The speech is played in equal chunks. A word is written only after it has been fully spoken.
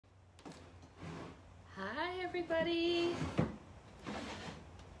everybody.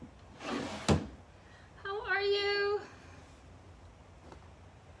 How are you?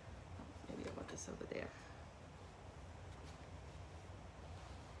 Maybe I'll put this over there.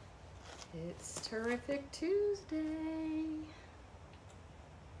 It's Terrific Tuesday.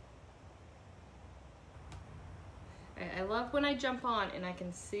 I love when I jump on and I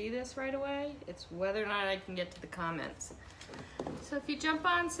can see this right away. It's whether or not I can get to the comments. So if you jump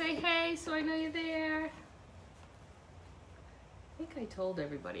on, say hey so I know you're there. I think I told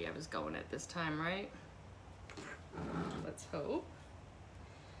everybody I was going at this time, right? Let's hope.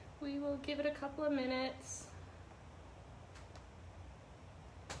 We will give it a couple of minutes.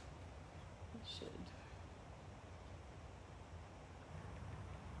 We should.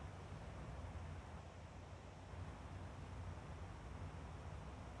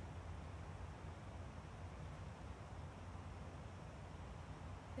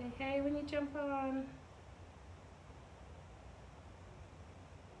 Say hey when you jump on.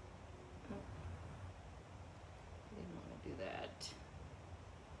 Do that.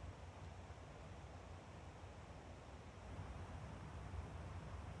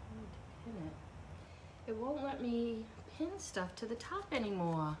 I need to pin it. It won't let me pin stuff to the top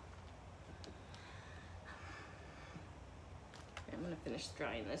anymore. Okay, I'm gonna finish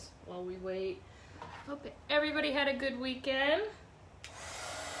drying this while we wait. Hope everybody had a good weekend.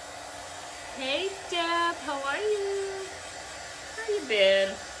 Hey Deb, how are you? How you been?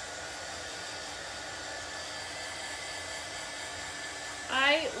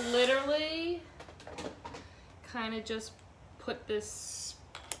 I literally kind of just put this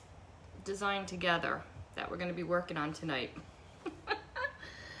design together that we're going to be working on tonight.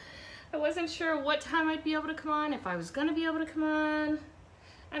 I wasn't sure what time I'd be able to come on, if I was going to be able to come on.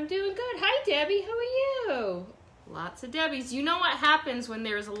 I'm doing good. Hi Debbie, how are you? Lots of Debbies. You know what happens when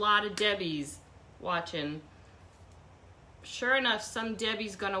there's a lot of Debbies watching? Sure enough, some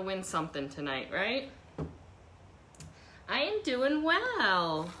Debbie's going to win something tonight, right? I am doing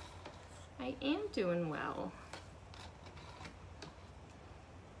well. I am doing well.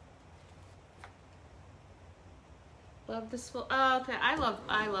 Love the spool. Oh, okay. I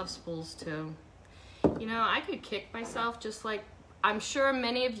love spools too. You know, I could kick myself just like I'm sure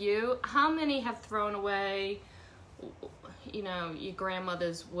many of you. How many have thrown away, you know, your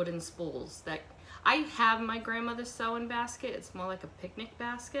grandmother's wooden spools? That I have my grandmother's sewing basket. It's more like a picnic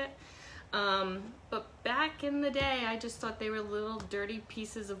basket. But back in the day, I just thought they were little dirty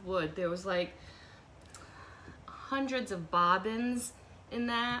pieces of wood. There was like hundreds of bobbins in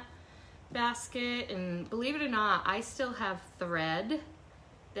that basket, and believe it or not, I still have thread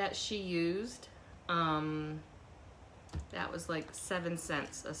that she used. That was like 7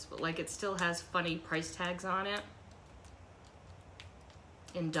 cents. Like it still has funny price tags on it.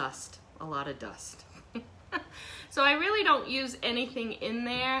 And dust, a lot of dust. So I really don't use anything in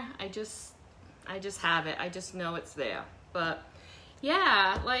there. I just have it. I just know it's there. But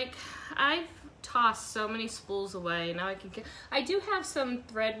yeah, like I've tossed so many spools away. Now I do have some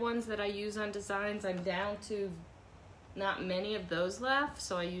thread ones that I use on designs. I'm down to not many of those left,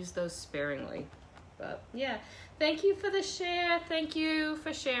 so I use those sparingly. But yeah, thank you for the share. Thank you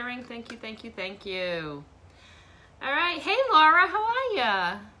for sharing. Thank you, thank you, thank you. All right, hey Laura, how are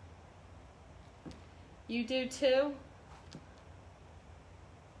ya? You do too?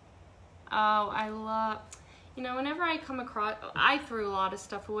 Oh, I love, you know, whenever I come across, I threw a lot of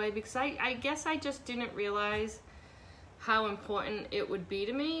stuff away because I guess I just didn't realize how important it would be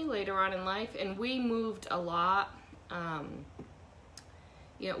to me later on in life. And we moved a lot.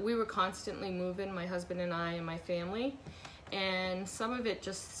 You know, we were constantly moving, my husband and I and my family. And some of it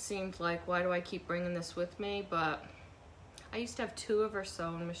just seemed like, why do I keep bringing this with me? But I used to have 2 of our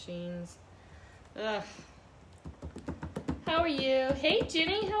sewing machines. Ugh. How are you? Hey,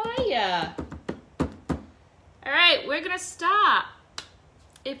 Ginny, how are ya? All right, we're gonna stop.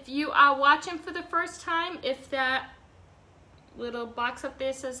 If you are watching for the first time, if that little box up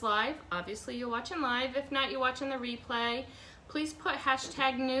there says live, obviously you're watching live. If not, you're watching the replay. Please put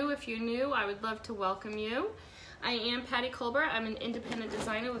 #new if you're new. I would love to welcome you. I am Patti Colbert. I'm an independent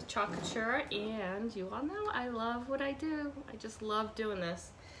designer with Chocolature, and you all know I love what I do. I just love doing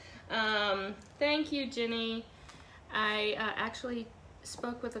this. Thank you, Ginny. I actually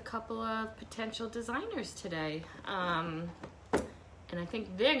spoke with a couple of potential designers today, and I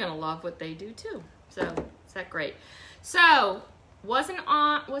think they're gonna love what they do too. So is that great? So was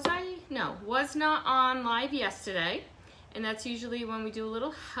not on live yesterday, and that's usually when we do a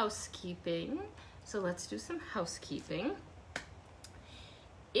little housekeeping. So let's do some housekeeping.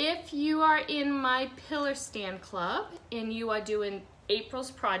 If you are in my Pillar Stand Club and you are doing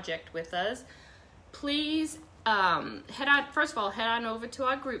April's project with us, please first of all, head on over to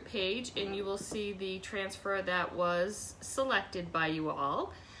our group page and you will see the transfer that was selected by you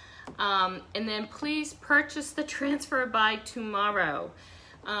all. And then please purchase the transfer by tomorrow.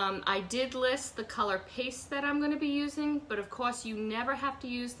 I did list the color paste that I'm going to be using, but of course you never have to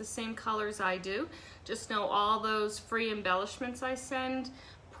use the same colors I do. Just know all those free embellishments I send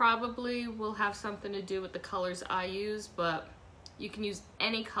probably will have something to do with the colors I use, but you can use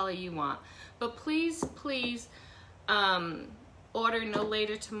any color you want. But please, please order no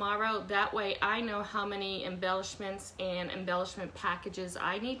later tomorrow. That way I know how many embellishments and embellishment packages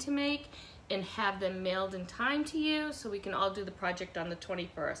I need to make and have them mailed in time to you so we can all do the project on the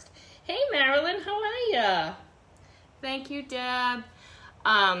 21st. Hey Marilyn, how are ya? Thank you, Deb.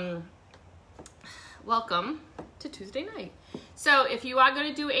 Welcome to Tuesday night. So if you are going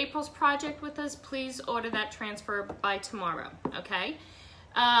to do April's project with us, please order that transfer by tomorrow, okay?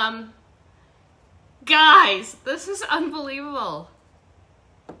 Guys, this is unbelievable.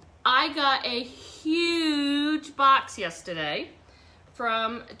 I got a huge box yesterday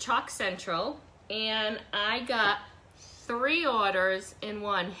from Chalk Central, and I got 3 orders in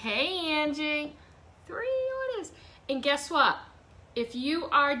one. Hey Angie, 3 orders. And guess what? If you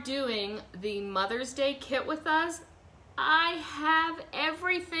are doing the Mother's Day kit with us, I have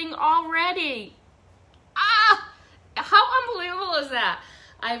everything already. Ah, how unbelievable is that?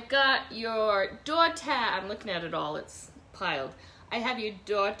 I've got your door tag. I'm looking at it all, it's piled. I have your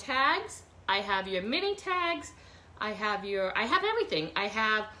door tags, I have your mini tags, I have everything. I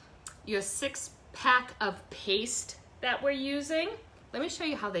have your 6-pack of paste that we're using. Let me show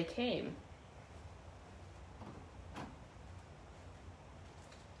you how they came.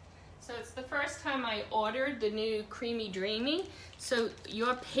 So it's the first time I ordered the new Creamy Dreamy. So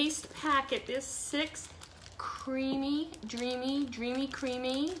your paste packet, there's 6 creamy, dreamy,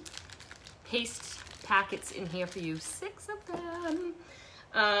 creamy paste packets in here for you. 6 of them.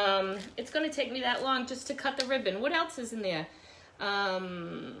 It's gonna take me that long just to cut the ribbon. What else is in there?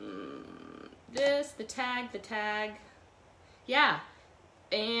 This, the tag. Yeah,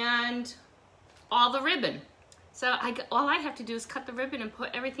 and all the ribbon. So all I have to do is cut the ribbon and put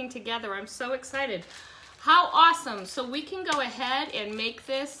everything together. I'm so excited. How awesome. So we can go ahead and make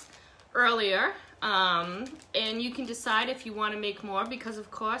this earlier. And you can decide if you want to make more because of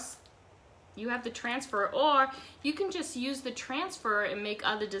course you have the transfer, or you can just use the transfer and make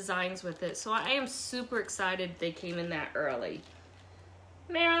other designs with it. So I am super excited they came in that early.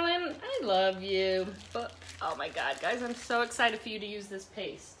 Marilyn, I love you. But oh my God, guys, I'm so excited for you to use this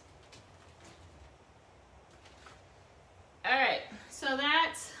paste. All right, so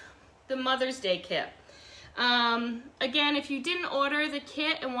that's the Mother's Day kit. Again, if you didn't order the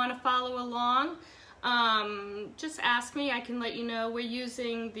kit and want to follow along, just ask me. I can let you know. We're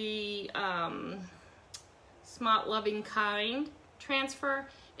using the Smart Loving Kind transfer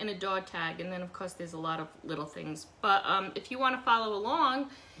and a dog tag, and then of course there's a lot of little things. But if you want to follow along,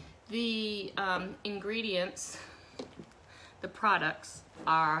 the ingredients, the products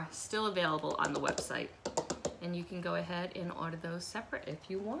are still available on the website. And you can go ahead and order those separate if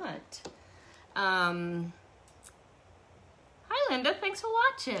you want. Hi Linda, thanks for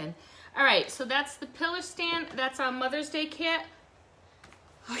watching. All right, so that's the pillar stand. That's our Mother's Day kit.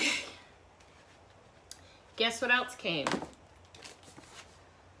 Okay. Guess what else came?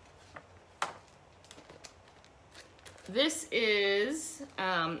 This is,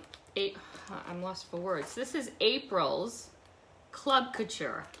 I'm lost for words. This is April's Club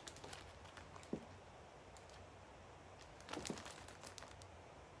Couture.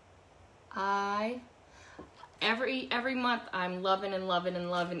 Every month I'm loving and loving and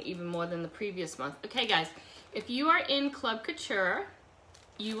loving even more than the previous month. Okay guys, if you are in Club Couture,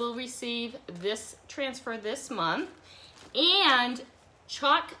 you will receive this transfer this month, and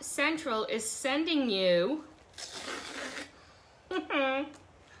Chalk Central is sending you look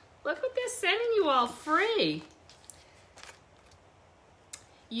what they're sending you all free.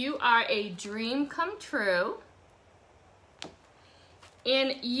 You are a dream come true.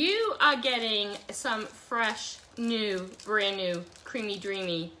 And you are getting some fresh, new, brand new, creamy,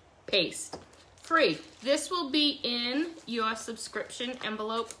 dreamy paste. Free. This will be in your subscription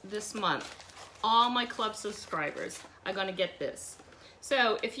envelope this month. All my club subscribers are going to get this.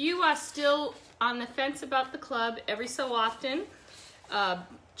 So if you are still on the fence about the club, every so often,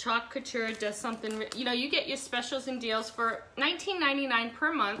 Chalk Couture does something, you know, you get your specials and deals for $19.99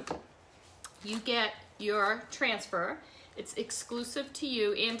 per month. You get your transfer. It's exclusive to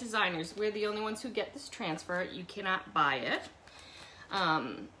you and designers. We're the only ones who get this transfer. You cannot buy it.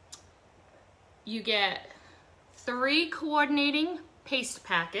 You get 3 coordinating paste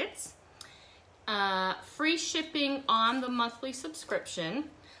packets. free shipping on the monthly subscription,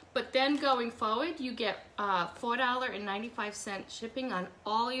 but then going forward, you get $4.95 shipping on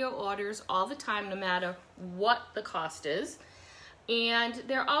all your orders all the time, no matter what the cost is. And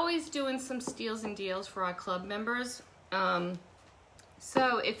they're always doing some steals and deals for our club members.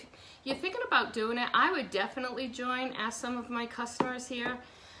 So if you're thinking about doing it, I would definitely join. Ask some of my customers here.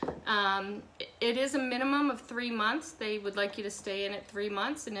 It is a minimum of 3 months. They would like you to stay in it 3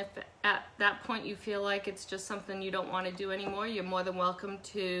 months, and if at that point you feel like it's just something you don't want to do anymore, you're more than welcome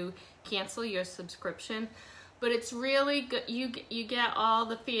to cancel your subscription. But it's really good. You get all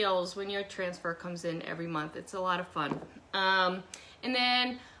the feels when your transfer comes in every month. It's a lot of fun. And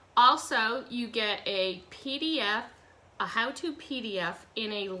then also you get a PDF, a how-to PDF,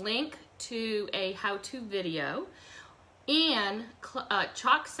 in a link to a how-to video. And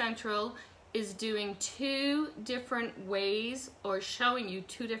Chalk Central is doing 2 different ways, or showing you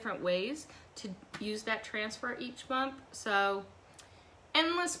 2 different ways to use that transfer each month. So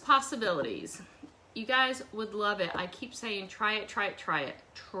endless possibilities. You guys would love it. I keep saying try it, try it, try it.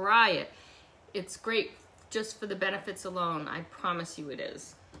 Try it. It's great just for the benefits alone. I promise you it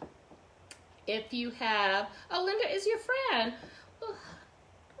is. If you have, oh, Linda is your friend.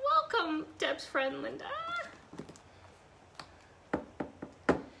 Welcome, Deb's friend, Linda.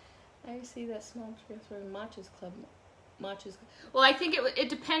 I see that small transfer in Matcha's Club. Well, I think it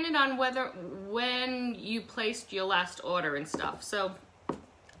depended on when you placed your last order and stuff. So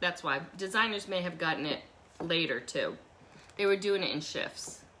that's why. Designers may have gotten it later too. They were doing it in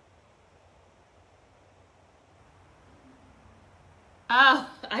shifts. Oh,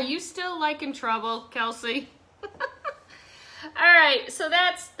 are you still like in trouble, Kelsey? All right, so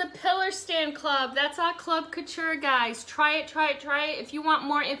that's the Pillar Stand Club. That's our Club Couture, guys. Try it, try it, try it. If you want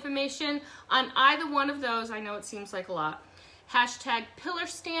more information on either one of those, I know it seems like a lot. Hashtag Pillar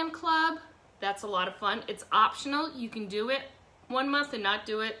Stand Club. That's a lot of fun. It's optional. You can do it 1 month and not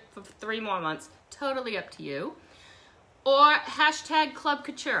do it for 3 more months. Totally up to you. Or hashtag Club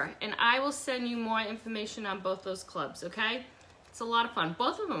Couture, and I will send you more information on both those clubs, okay? It's a lot of fun.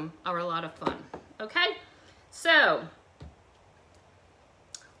 Both of them are a lot of fun, okay? So,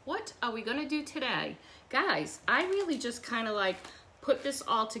 what are we gonna do today? Guys, I really just kind of like put this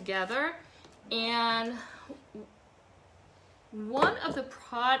all together, and one of the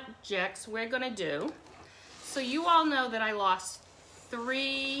projects we're gonna do, so you all know that I lost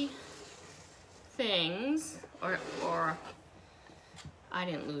 3 things, or I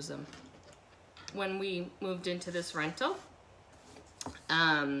didn't lose them, when we moved into this rental.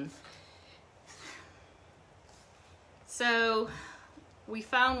 So we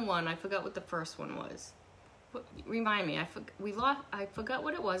found one. I forgot what the first one was. Remind me. I forgot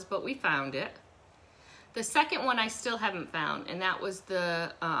what it was, but we found it. The second one I still haven't found, and that was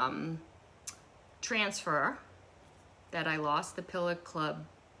the transfer that I lost, the Pillar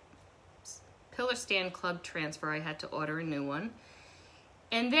Stand Club transfer. I had to order a new one.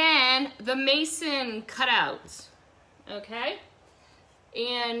 And then the Mason cutouts, okay?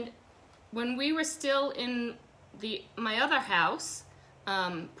 And when we were still in my other house,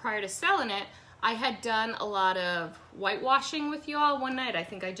 prior to selling it, I had done a lot of whitewashing with you all one night. I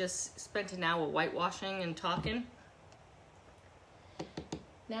think I just spent an hour whitewashing and talking.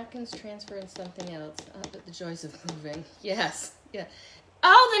 Napkins transferring something else. Oh, the joys of moving. Yes. Yeah.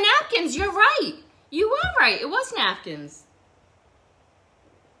 Oh, the napkins. You're right. You are right. It was napkins.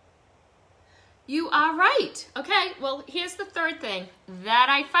 You are right. Okay, well, here's the third thing that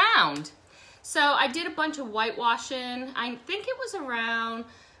I found. So I did a bunch of whitewashing. I think it was around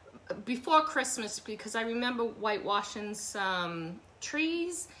before Christmas, because I remember whitewashing some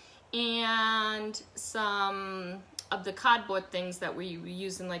trees and some of the cardboard things that we were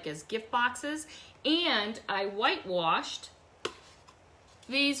using like as gift boxes. And I whitewashed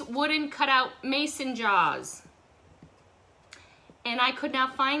these wooden cutout mason jars. And I could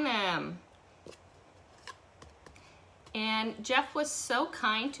not find them. And Jeff was so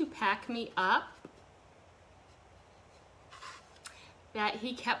kind to pack me up that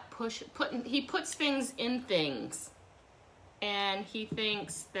he kept he puts things in things, and he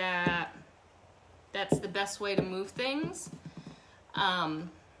thinks that that's the best way to move things. And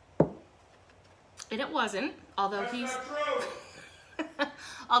it wasn't, although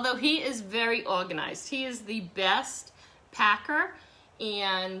although he is very organized. He is the best packer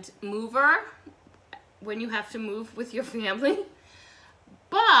and mover when you have to move with your family,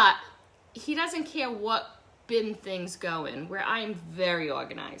 but he doesn't care what bin things go in, where I am very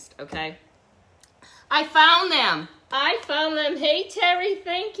organized, okay? I found them. I found them. Hey, Terry,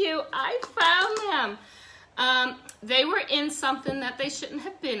 thank you. I found them. They were in something that they shouldn't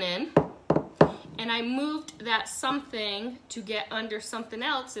have been in, and I moved that something to get under something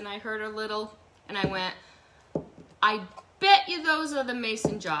else, and I heard a little, and I went, I bet you those are the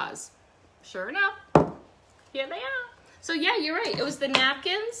mason jars. Sure enough, here they are. So yeah, you're right. It was the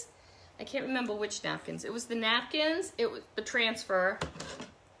napkins. I can't remember which napkins. It was the napkins, it was the transfer,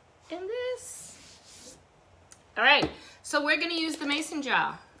 and this. All right, so we're gonna use the mason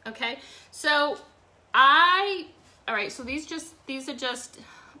jar, okay? So all right, so these are just,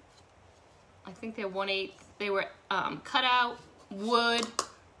 I think they're 1/8. They were cut out wood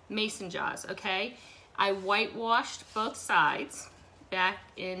mason jars, okay? I whitewashed both sides back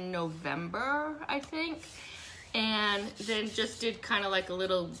in November, I think, and then just did kind of like a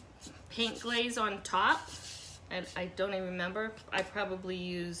little paint glaze on top. And I don't even remember. I probably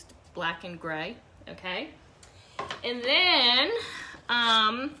used black and gray, okay? And then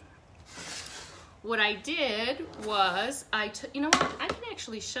what I did was I took, you know what? I can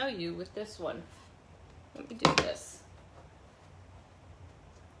actually show you with this one. Let me do this.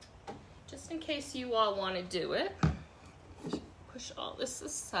 Just in case you all want to do it. Push all this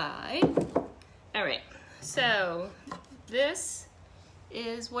aside. All right, so this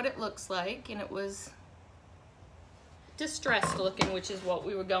is what it looks like, and it was distressed looking, which is what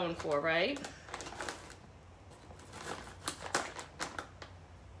we were going for, right?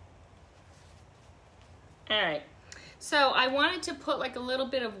 All right, so I wanted to put like a little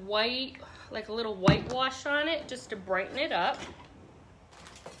bit of white, like a little whitewash on it, just to brighten it up.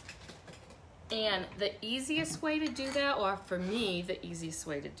 And the easiest way to do that, or for me, the easiest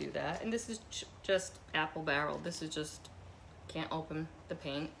way to do that, and this is just apple barrel. This is just, can't open the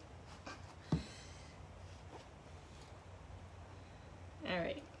paint. All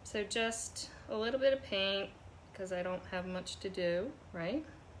right, so just a little bit of paint because I don't have much to do, right?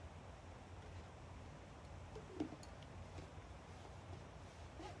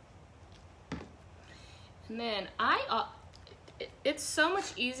 And then it's so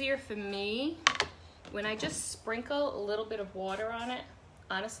much easier for me when I just sprinkle a little bit of water on it.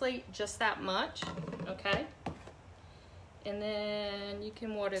 Honestly, just that much, okay? And then you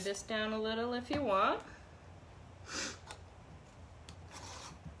can water this down a little if you want.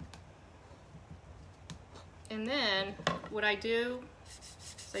 And then what I do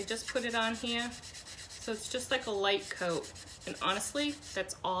is I just put it on here. So it's just like a light coat. And honestly,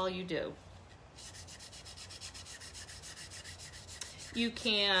 that's all you do. You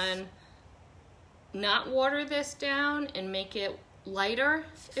can not water this down and make it lighter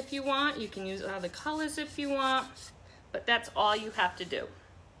if you want. You can use other colors if you want, but that's all you have to do.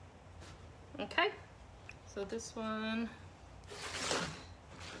 Okay, so this one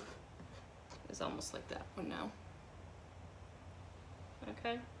is almost like that one now.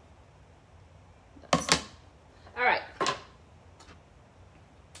 Okay, all right.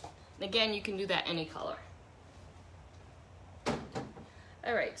 And again, you can do that any color.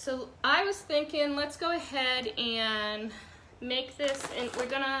 All right, so I was thinking, let's go ahead and make this, and I'm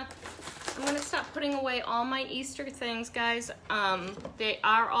gonna stop putting away all my Easter things, guys. They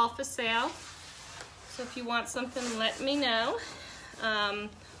are all for sale, so if you want something, let me know.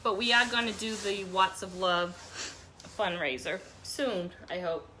 But we are gonna do the Watts of Love fundraiser soon, I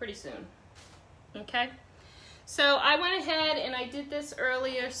hope, pretty soon, okay? So I went ahead and I did this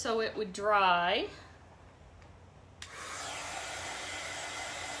earlier so it would dry.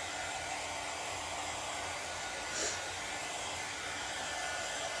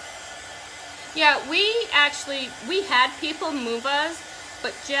 Yeah, we had people move us,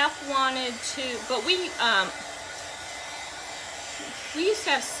 but Jeff wanted to, but we used to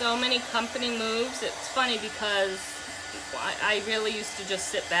have so many company moves. It's funny because I really used to just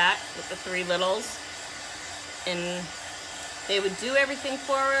sit back with the three littles, and they would do everything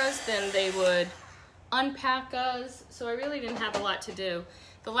for us, then they would unpack us, so I really didn't have a lot to do.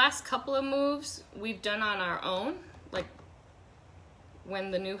 The last couple of moves we've done on our own, like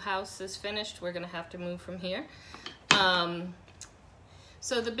when the new house is finished, we're gonna have to move from here.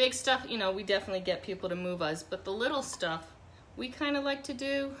 So the big stuff, you know, we definitely get people to move us, but the little stuff we kind of like to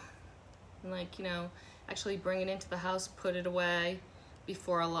do, like, you know, actually bring it into the house, put it away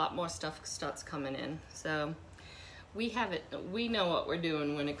before a lot more stuff starts coming in. So we know what we're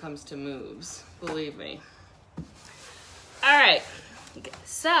doing when it comes to moves, believe me. All right,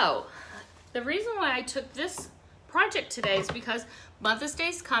 so the reason why I took this project today is because Mother's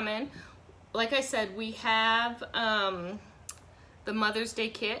Day's coming. Like I said, we have the Mother's Day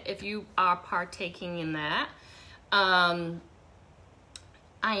kit if you are partaking in that.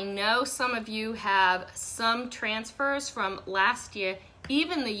 I know some of you have some transfers from last year,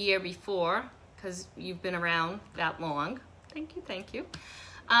 even the year before, because you've been around that long. Thank you, thank you.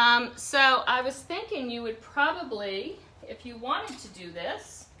 So I was thinking you would probably, if you wanted to do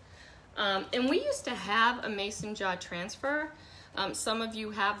this, and we used to have a mason jar transfer. Some of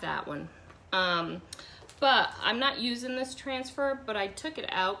you have that one. But I'm not using this transfer, but I took it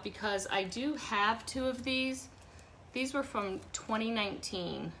out because I do have 2 of these. These were from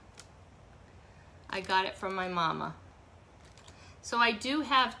 2019. I got it from my mama. So I do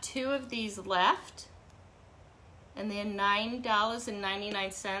have 2 of these left, and they're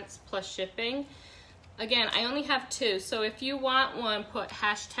 $9.99 plus shipping. Again, I only have 2, so if you want one, put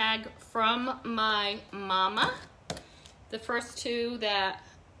hashtag from my mama. The first 2 that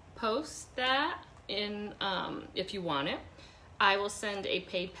post that in, if you want it, I will send a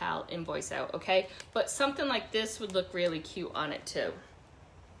PayPal invoice out, okay? But something like this would look really cute on it too.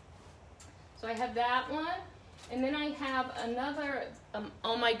 So I have that one, and then I have another,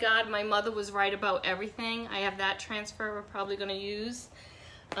 oh my God, my mother was right about everything. I have that transfer we're probably gonna use.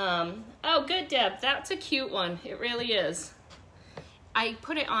 Oh, good, Deb, that's a cute one. It really is. I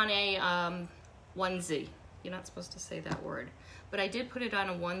put it on a onesie. You're not supposed to say that word, but I did put it on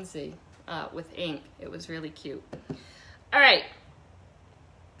a onesie with ink. It was really cute. All right,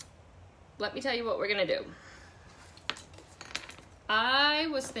 let me tell you what we're gonna do. I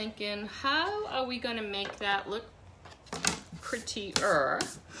was thinking, how are we gonna make that look prettier?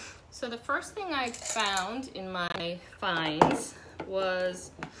 So the first thing I found in my finds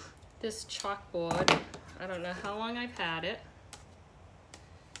was this chalkboard. I don't know how long I've had it.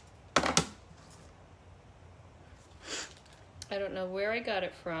 I don't know where I got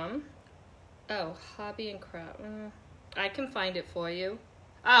it from. Oh, Hobby and Craft. I can find it for you.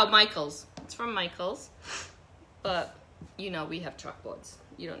 Oh, Michael's. It's from Michael's. But, you know, we have chalkboards.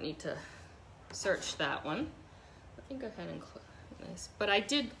 You don't need to search that one. Let me go ahead and close this. But I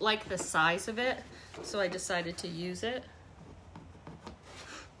did like the size of it, so I decided to use it.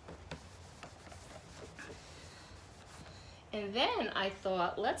 And then I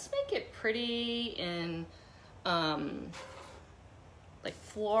thought, let's make it pretty and like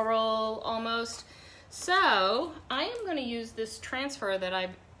floral almost. So I am going to use this transfer that I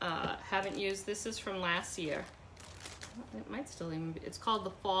haven't used. This is from last year. It might still even be. It's called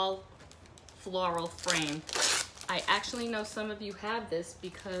the Fall Floral Frame. I actually know some of you have this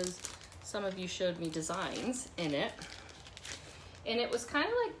because some of you showed me designs in it. And it was kind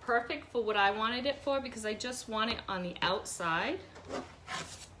of like perfect for what I wanted it for because I just want it on the outside.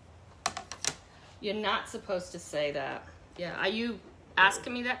 You're not supposed to say that. Yeah, are you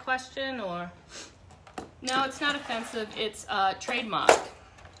asking me that question or? No, it's not offensive, it's trademark.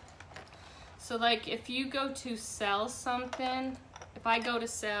 So like if you go to sell something, if I go to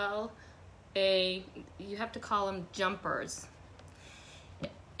sell you have to call them jumpers.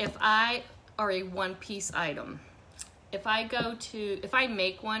 If I are a one-piece item, if I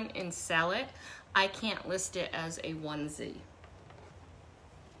make one and sell it, I can't list it as a onesie.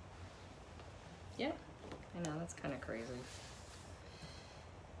 Yep, I know, that's kind of crazy.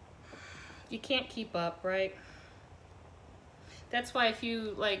 You can't keep up, right? That's why if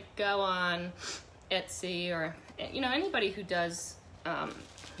you like go on Etsy or, you know, anybody who does,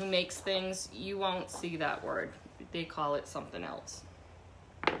 who makes things, you won't see that word. They call it something else.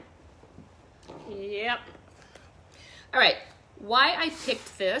 Yep. All right, why I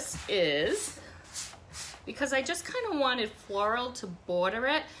picked this is because I just kind of wanted floral to border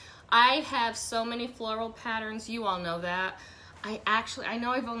it. I have so many floral patterns, you all know that. I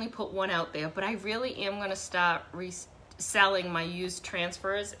know I've only put one out there, but I really am gonna start selling my used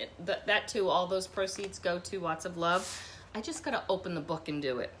transfers. That too, all those proceeds go to Lots of Love. I just gotta open the book and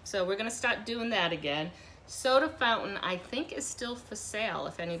do it. So we're gonna start doing that again. Soda fountain, I think, is still for sale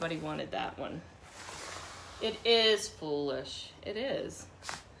if anybody wanted that one. It is foolish, it is.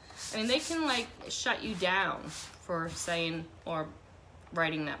 I mean, they can like shut you down for saying or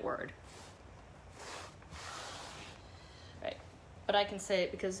writing that word. Right, but I can say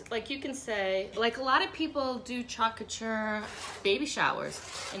it because like you can say, like a lot of people do chocolate baby showers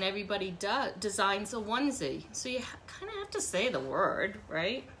and everybody designs a onesie. So you kind of have to say the word,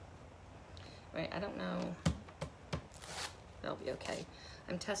 right? Right, I don't know. That'll be okay.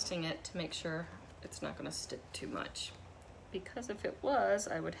 I'm testing it to make sure it's not gonna stick too much. Because if it was,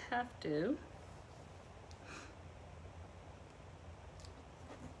 I would have to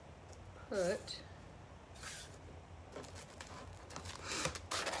put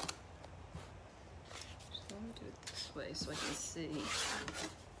let me do it this way so I can see.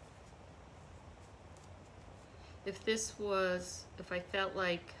 If I felt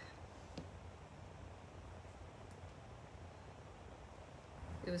like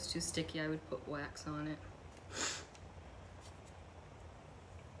it was too sticky, I would put wax on it.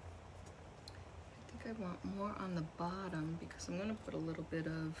 think I want more on the bottom because I'm gonna put a little bit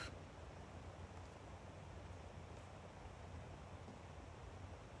of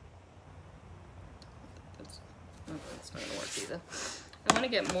that's not gonna work either. I want to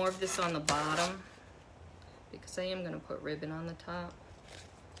get more of this on the bottom because I am gonna put ribbon on the top.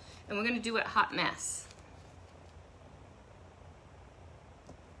 And we're gonna do it hot mess.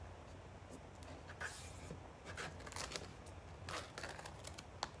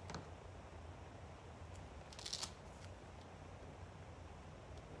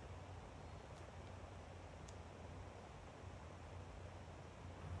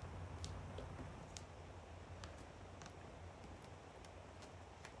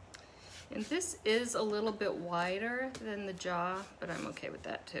 And this is a little bit wider than the jaw, but I'm okay with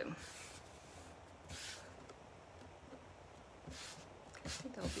that too. I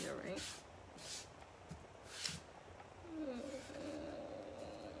think that'll be all right.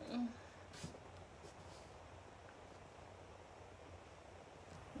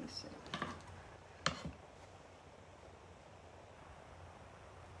 Let's see.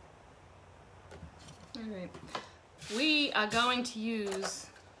 All right. We are going to use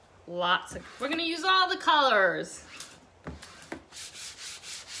we're gonna use all the colors.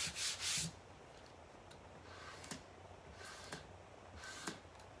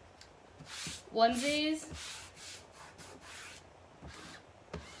 Onesies.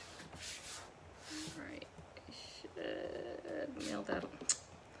 All right, I should mail that.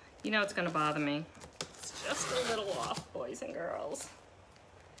 You know it's gonna bother me. It's just a little off, boys and girls.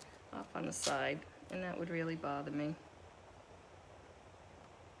 Off on the side, and that would really bother me.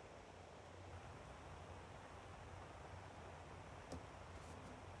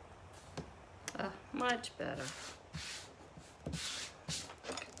 Much better.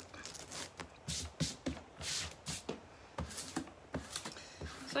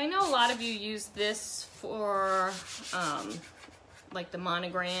 So I know a lot of you use this for like the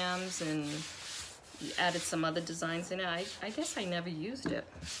monograms, and you added some other designs in it. I guess I never used it.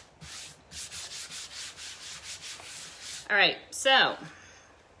 All right, so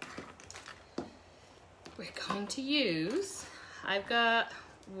we're going to use, I've got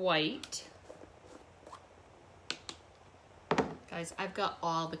white. Guys, I've got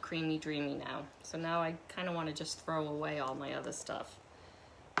all the creamy dreamy now. So now I kind of want to just throw away all my other stuff.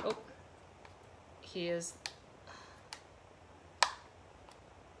 Oh, here's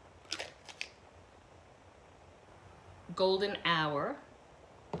golden hour.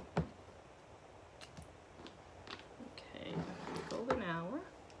 Okay, golden hour.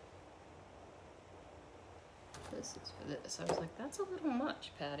 This is for this. I was like, that's a little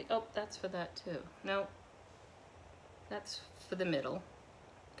much, Patty. Oh, that's for that too. No. That's for the middle.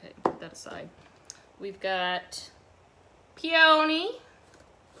 Okay, put that aside. We've got peony.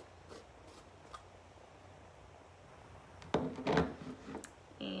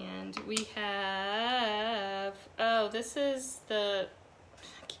 And we have, oh, this is the,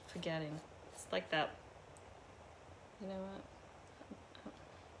 I keep forgetting. It's like that, you know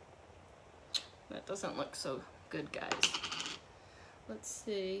what? That doesn't look so good, guys. Let's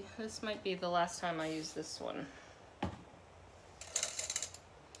see, this might be the last time I use this one.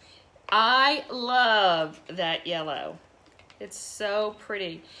 I love that yellow. It's so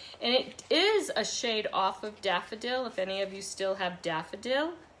pretty. And it is a shade off of daffodil, if any of you still have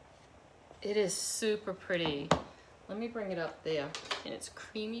daffodil. It is super pretty. Let me bring it up there. And it's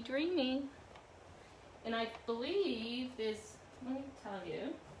creamy dreamy. And I believe there's, let me tell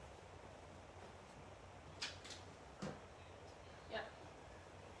you. Yep.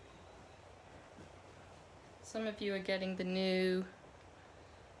 Some of you are getting the new,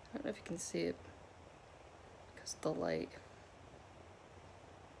 I don't know if you can see it because of the light.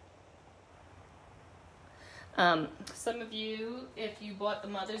 Some of you, if you bought the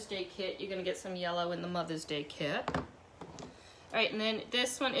Mother's Day kit, you're gonna get some yellow in the Mother's Day kit. All right, and then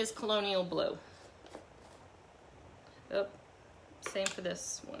this one is Colonial Blue. Oh, same for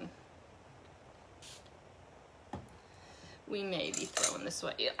this one. We may be throwing this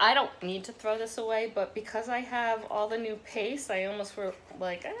away. I don't need to throw this away, but because I have all the new paste, I almost were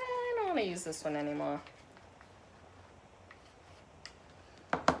like, I don't want to use this one anymore.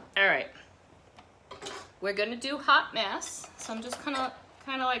 All right. We're gonna do hot mess, so I'm just gonna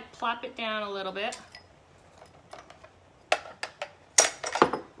kind of like plop it down a little bit.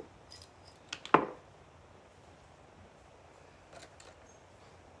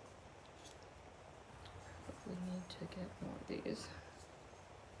 We need to get more of these.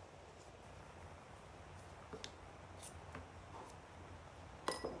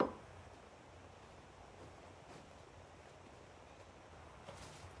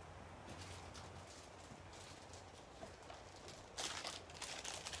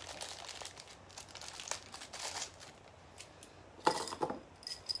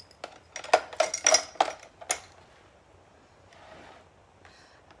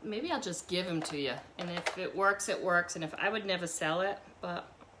 maybe I'll just give them to you. And if it works, it works. And if I would never sell it,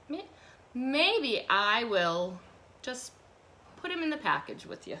 but maybe I will just put them in the package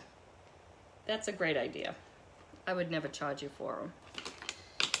with you. That's a great idea. I would never charge you for them.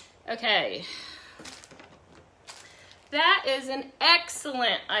 Okay. That is an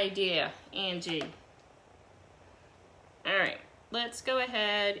excellent idea, Angie. All right, let's go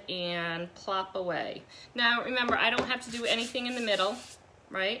ahead and plop away. Now, remember, I don't have to do anything in the middle,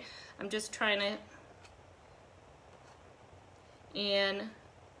 right? I'm just trying to, and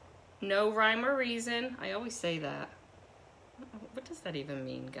no rhyme or reason. I always say that. What does that even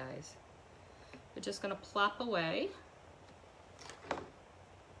mean, guys? We're just gonna plop away.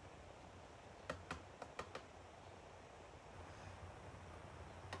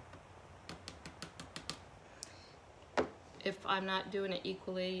 If I'm not doing it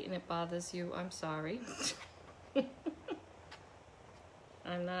equally and it bothers you, I'm sorry.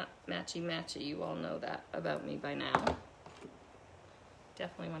 I'm not matchy-matchy. You all know that about me by now.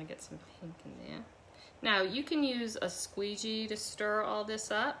 Definitely want to get some pink in there. Now, you can use a squeegee to stir all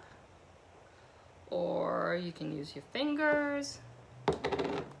this up, or you can use your fingers.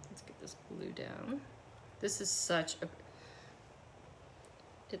 Let's get this blue down. This is such a...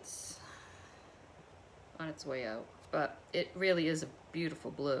 It's on its way out, but it really is a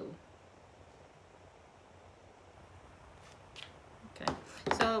beautiful blue. Okay,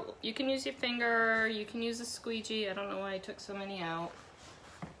 so you can use your finger, you can use a squeegee. I don't know why I took so many out.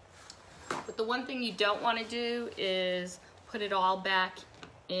 But the one thing you don't want to do is put it all back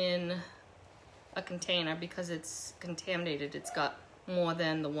in a container because it's contaminated. It's got more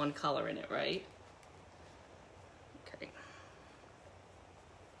than the one color in it, right? Okay.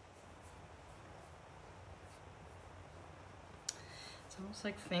 It's almost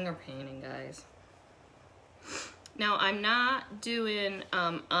like finger painting, guys. Now, I'm not doing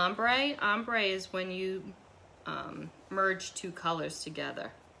ombre. Ombre is when you merge two colors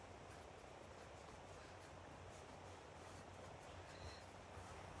together.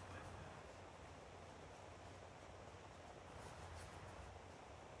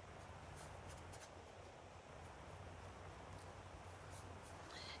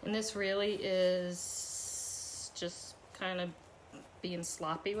 And this really is just kind of being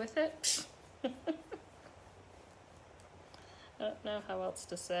sloppy with it. I don't know how else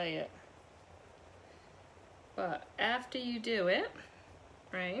to say it. But after you do it,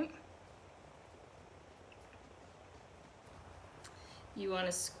 right, you want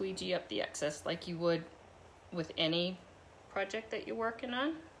to squeegee up the excess like you would with any project that you're working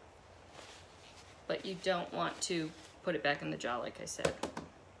on. But you don't want to put it back in the jar, like I said.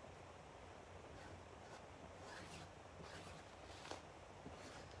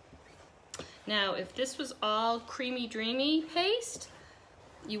 Now, if this was all creamy dreamy paste,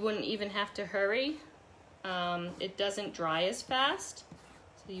 you wouldn't even have to hurry. It doesn't dry as fast,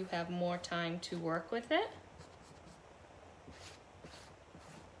 so you have more time to work with it.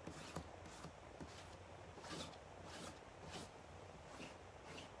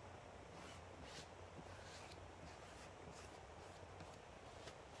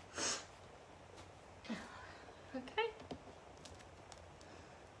 Okay.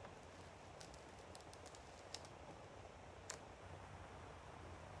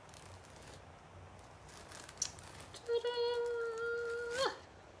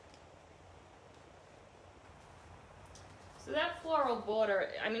 So that floral border,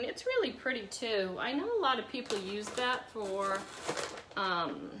 I mean, it's really pretty too. I know a lot of people use that for,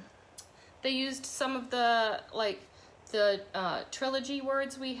 they used some of the, like, the trilogy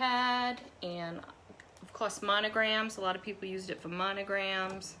words we had, and of course monograms. A lot of people used it for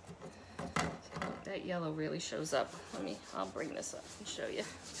monograms. So that yellow really shows up. I'll bring this up and show you.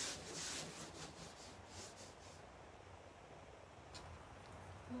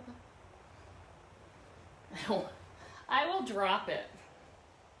 I will drop it.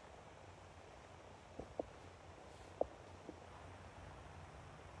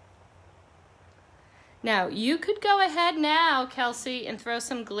 Now, you could go ahead now, Kelsey, and throw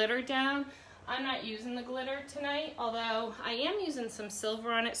some glitter down. I'm not using the glitter tonight, although I am using some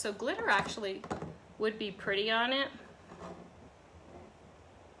silver on it, so glitter actually would be pretty on it.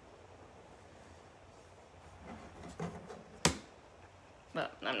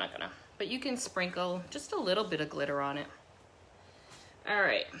 But I'm not gonna. But you can sprinkle just a little bit of glitter on it. All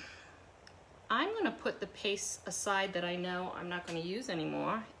right. I'm gonna put the paste aside that I know I'm not gonna use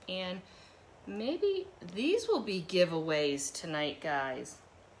anymore, and maybe these will be giveaways tonight, guys.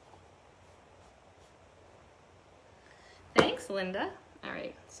 Thanks, Linda. All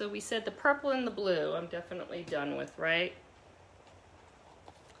right, so we said the purple and the blue I'm definitely done with, right?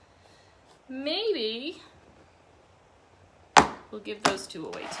 maybe we'll give those 2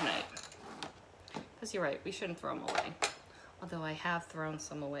 away tonight. Because you're right, we shouldn't throw them away. Although I have thrown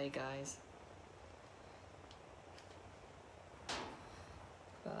some away, guys.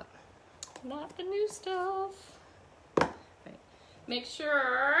 But not the new stuff. Right. Make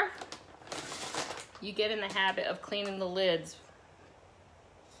sure you get in the habit of cleaning the lids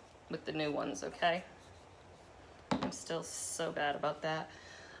with the new ones, okay? I'm still so bad about that.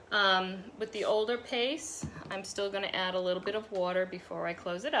 With the older paste, I'm still gonna add a little bit of water before I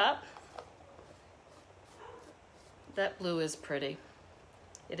close it up. That blue is pretty.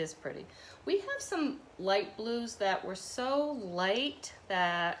 It is pretty. We have some light blues that were so light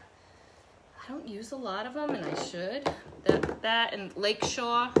that I don't use a lot of them, and I should. That and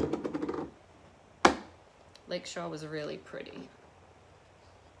Lakeshore. Lakeshore was really pretty.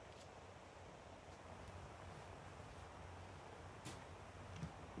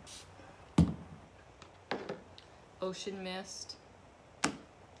 Ocean Mist.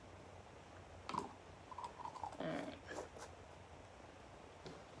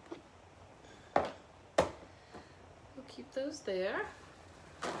 Keep those there.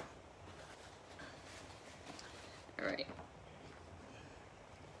 All right.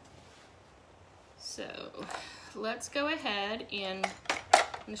 So let's go ahead and I'm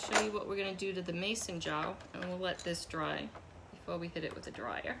going to show you what we're going to do to the mason jar, and we'll let this dry before we hit it with a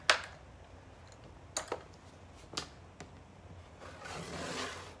dryer.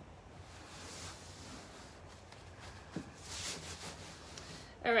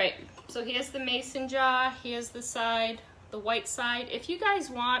 All right, so here's the mason jar, here's the side, the white side. If you guys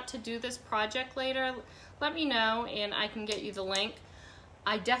want to do this project later, let me know and I can get you the link.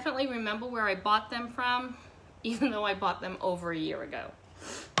 I definitely remember where I bought them from, even though I bought them over a year ago.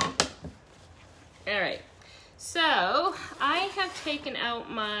 All right, so I have taken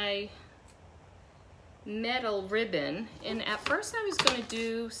out my metal ribbon, and at first I was going to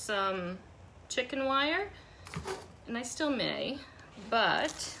do some chicken wire, and I still may.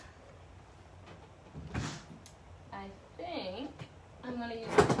 But I think I'm going to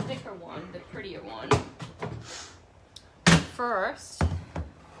use the thicker one, the prettier one. First,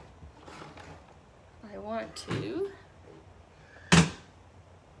 I want to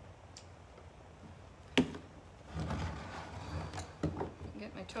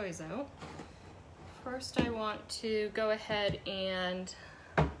get my toys out. First, I want to go ahead and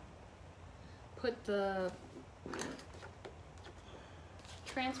put the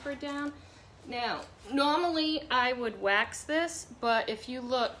transfer down. Now, normally I would wax this, but if you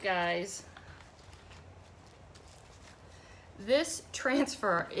look, guys, this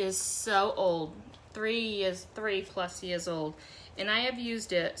transfer is so old, 3+ years old, and I have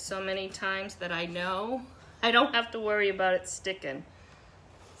used it so many times that I know I don't have to worry about it sticking.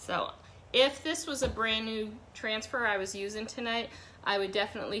 So if this was a brand new transfer I was using tonight, I would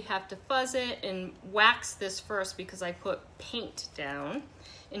definitely have to fuzz it and wax this first because I put paint down,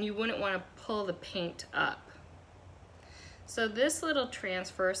 and you wouldn't want to pull the paint up. So this little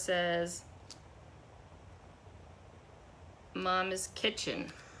transfer says Mama's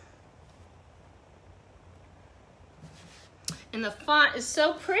Kitchen. And the font is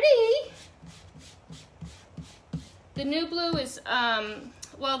so pretty. The new blue is,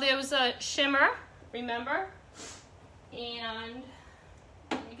 well, there was a shimmer, remember? And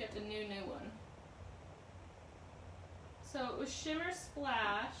let me get the new one. So it was Shimmer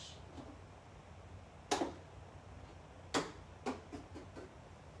Splash. It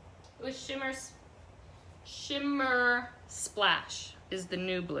was Shimmer Splash is the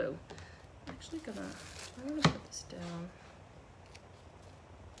new blue. I'm actually gonna put this down.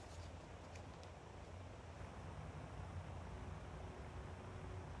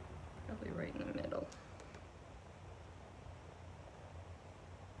 Probably right in the middle.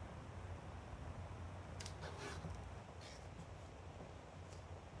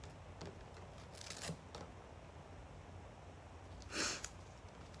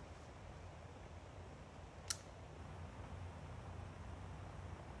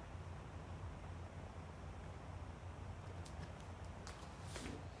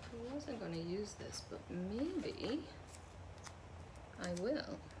 I wasn't going to use this, but maybe I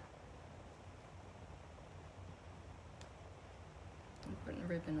will. I'm putting a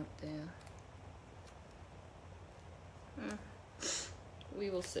ribbon up there. We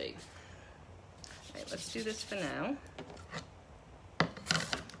will see. All right, let's do this for now.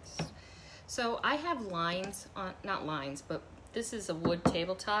 So I have lines on, not lines, but this is a wood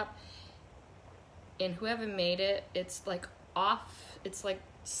tabletop, and whoever made it, it's like off, it's like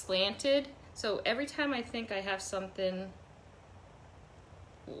slanted. So every time I think I have something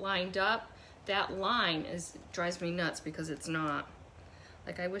lined up, that line drives me nuts because it's not.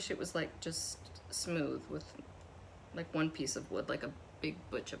 Like, I wish it was like just smooth with like one piece of wood, like a big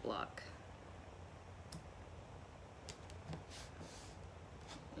butcher block.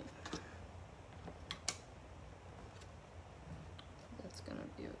 That's gonna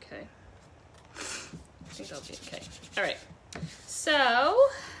be okay. I think that'll be okay. All right, so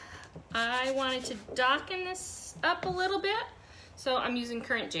I wanted to darken this up a little bit, so I'm using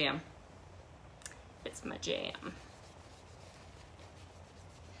Current Jam. It's my jam.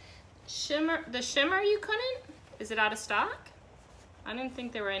 The shimmer you couldn't? Is it out of stock? I didn't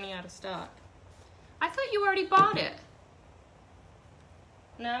think there were any out of stock. I thought you already bought it.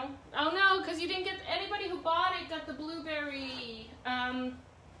 No? Oh no, because you didn't get, anybody who bought it got the blueberry.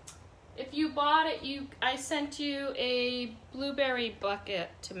 If you bought it, I sent you a blueberry bucket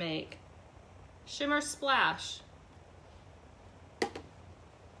to make. Shimmer Splash. I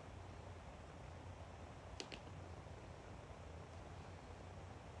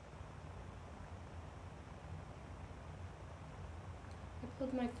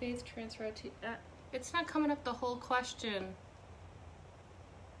pulled my faith transfer to, it's not coming up the whole question.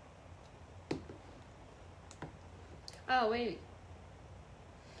 Oh, wait.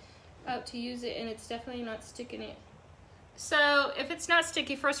 Oh, to use it, and it's definitely not sticking it. So if it's not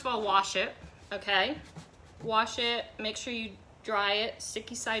sticky, first of all, wash it, okay? Wash it, make sure you dry it,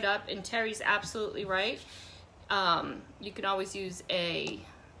 sticky side up, and Terry's absolutely right. You can always use a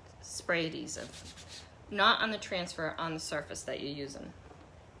spray adhesive. Not on the transfer, on the surface that you're using.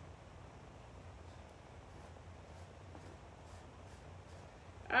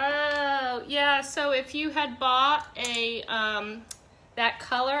 Oh, yeah, so if you had bought a, that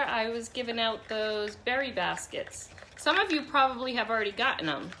color, I was giving out those berry baskets. Some of you probably have already gotten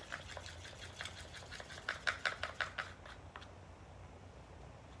them.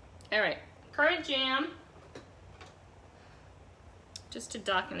 All right, Current Jam, just to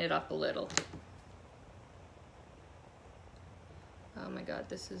darken it up a little. Oh my God,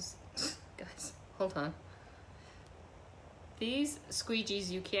 this is, guys, hold on. These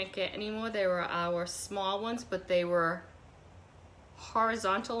squeegees you can't get anymore. They were our small ones, but they were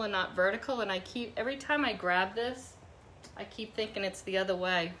horizontal and not vertical, and every time I grab this, I keep thinking it's the other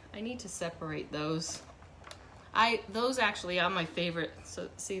way. I need to separate those. Those actually are my favorite. So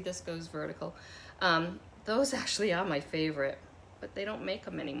see, this goes vertical. Those actually are my favorite, but they don't make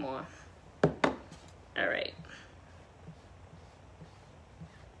them anymore. All right.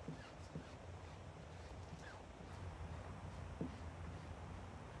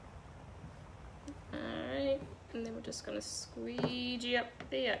 And then we're just going to squeegee up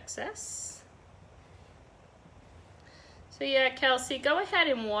the excess. So yeah, Kelsey, go ahead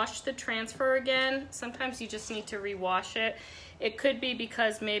and wash the transfer again. Sometimes you just need to rewash it. It could be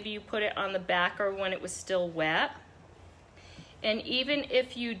because maybe you put it on the back or when it was still wet. And even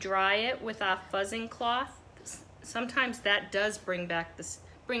if you dry it with our fuzzing cloth, sometimes that does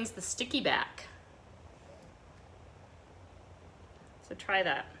brings the sticky back. So try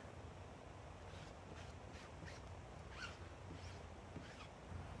that.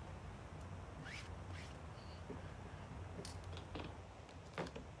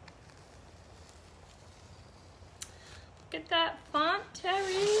 Look at that font,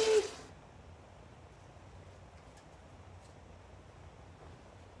 Terry.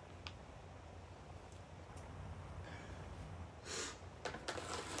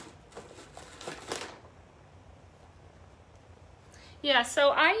 Yeah, so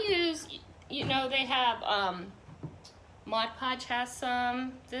I use, you know, they have, Mod Podge has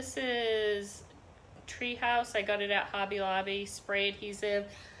some. This is Treehouse. I got it at Hobby Lobby, spray adhesive.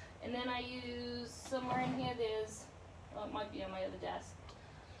 And then I use, somewhere in here, there's, oh, it might be on my other desk.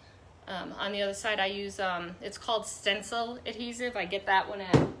 On the other side, I use, it's called stencil adhesive. I get that one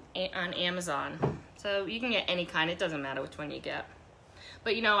on Amazon. So you can get any kind. It doesn't matter which one you get.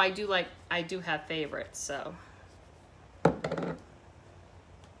 But, you know, I do have favorites, so.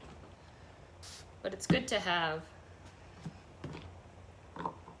 But it's good to have.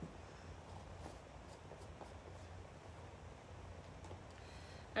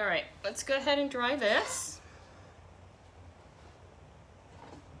 All right, let's go ahead and dry this.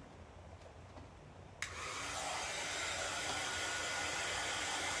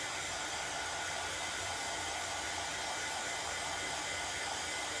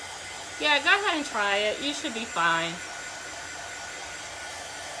 Yeah, go ahead and try it. You should be fine.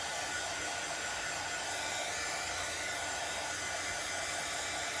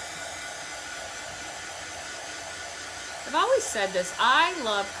 I've always said this, I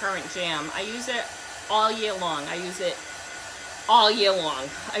love Current Jam. I use it all year long. I use it all year long.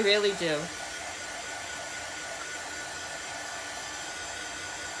 I really do.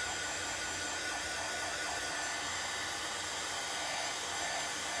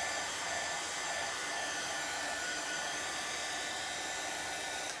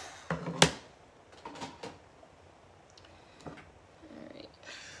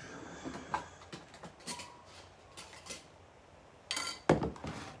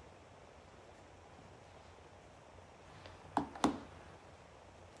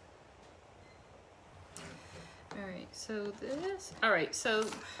 So this, all right, so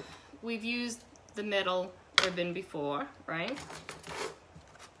we've used the middle ribbon before, right?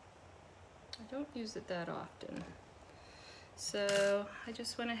 I don't use it that often. So I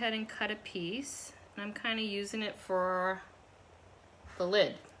just went ahead and cut a piece, and I'm kind of using it for the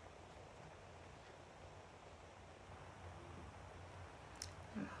lid.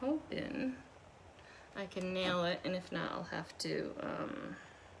 I'm hoping I can nail it, and if not, I'll have to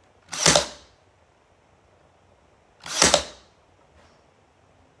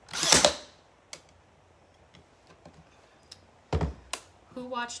who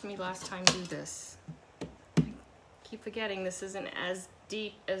watched me last time do this? I keep forgetting this isn't as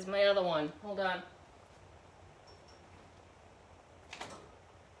deep as my other one. Hold on.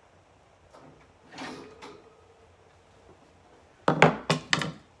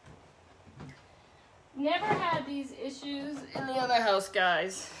 Never had these issues in the other house,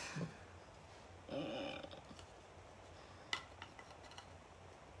 guys.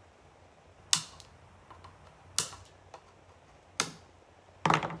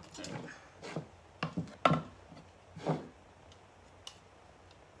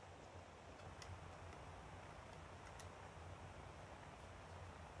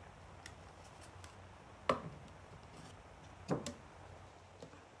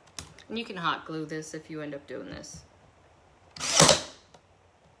 And you can hot glue this if you end up doing this.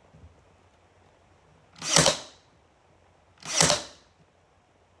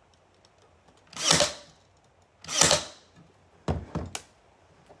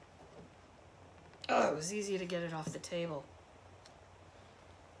 Oh, it was easy to get it off the table.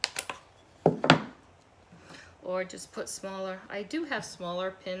 Or just put smaller. I do have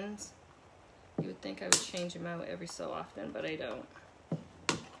smaller pins. You would think I would change them out every so often, but I don't.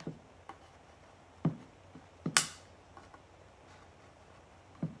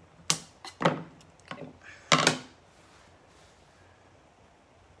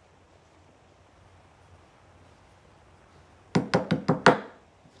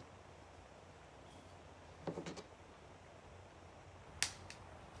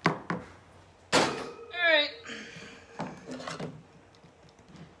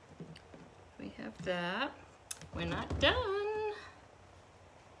 That we're not done.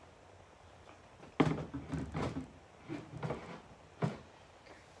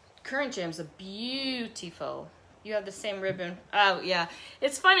 Current gems are beautiful. You have the same ribbon. Oh yeah,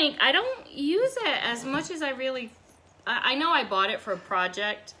 it's funny, I don't use it as much as I really, I know I bought it for a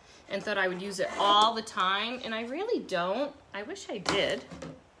project and thought I would use it all the time, and I really don't. I wish I did,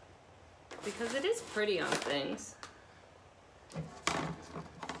 because it is pretty on things.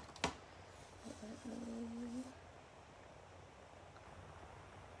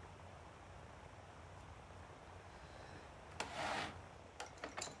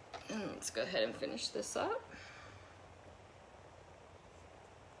 Let's go ahead and finish this up.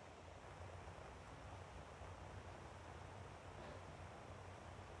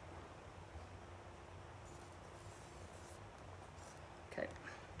 Okay.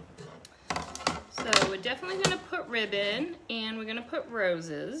 So we're definitely going to put ribbon, and we're going to put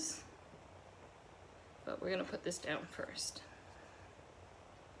roses, but we're going to put this down first.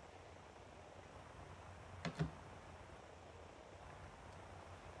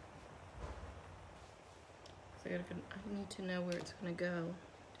 I need to know where it's going to go.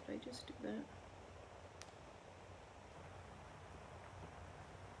 Did I just do that?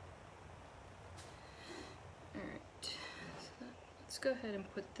 Alright, so let's go ahead and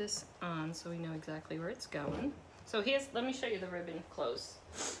put this on so we know exactly where it's going. So here's, let me show you the ribbon close.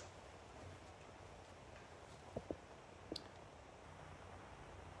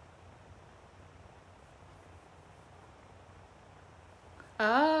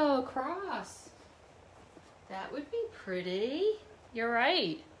 Oh, cross. That would be pretty. You're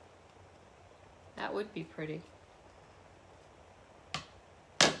right. That would be pretty.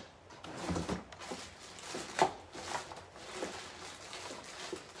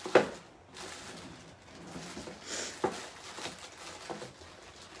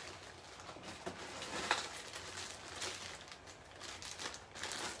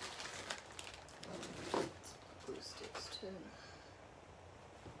 Glue sticks too.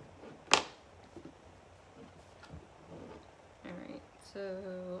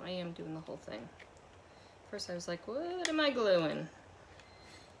 So I am doing the whole thing. First I was like, what am I gluing?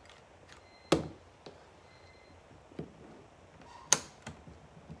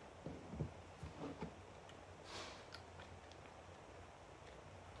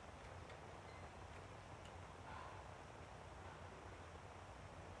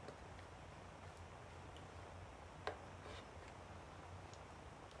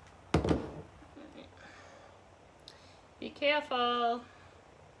 Be careful.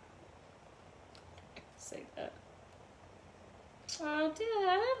 Say that. Oh,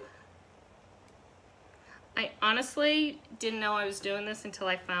 Deb. I honestly didn't know I was doing this until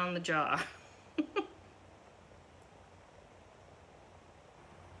I found the jar.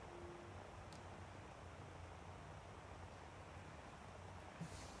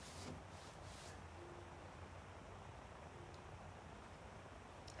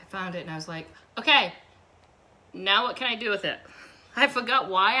 Found it and I was like, okay, now what can I do with it? I forgot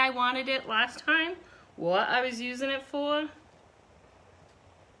why I wanted it last time, what I was using it for.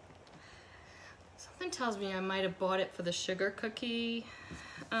 Something tells me I might have bought it for the sugar cookie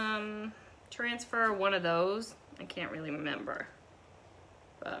transfer, one of those. I can't really remember,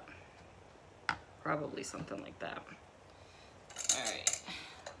 but probably something like that. All right,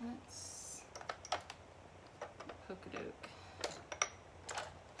 let's poke-a-doke.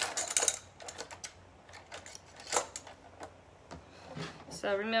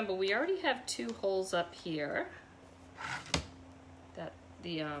 So remember, we already have 2 holes up here that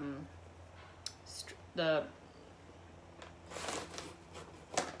the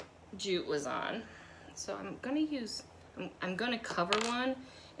jute was on. So I'm gonna use, I'm gonna cover one,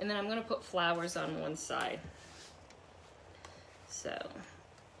 and then I'm gonna put flowers on one side. So,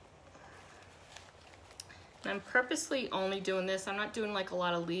 and I'm purposely only doing this. I'm not doing like a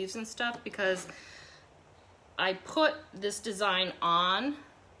lot of leaves and stuff because I put this design on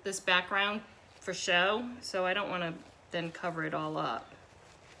this background for show, so I don't want to then cover it all up.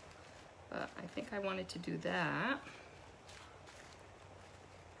 But I think I wanted to do that.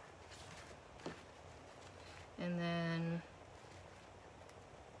 And then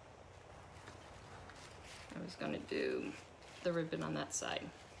I was going to do the ribbon on that side.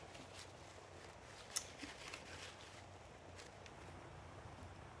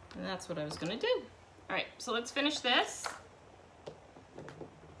 And that's what I was going to do. All right, so let's finish this.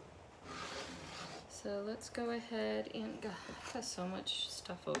 So let's go ahead and, God, I have so much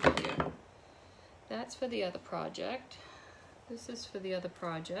stuff over here. That's for the other project. This is for the other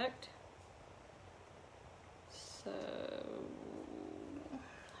project. So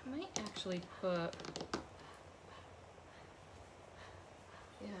I might actually put,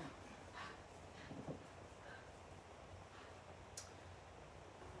 yeah.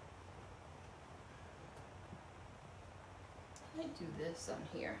 I do this on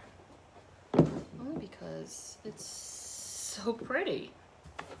here only because it's so pretty.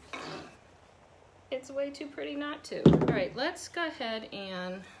 It's way too pretty not to. All right, let's go ahead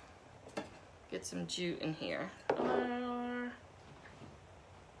and get some jute in here. Hold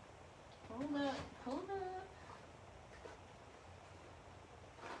up, hold up.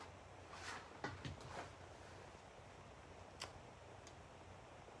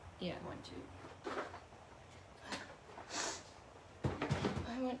 Yeah, I want jute.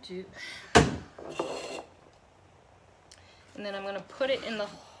 I want jute. And then I'm gonna put it in the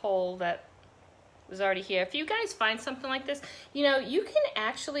hole that was already here. If you guys find something like this, you know, you can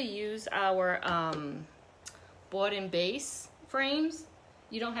actually use our board and base frames.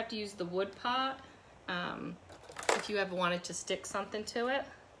 You don't have to use the wood pot if you ever wanted to stick something to it.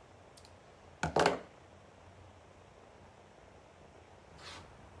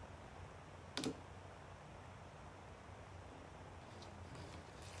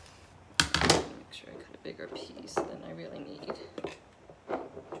 Make sure I cut a bigger piece than I really need.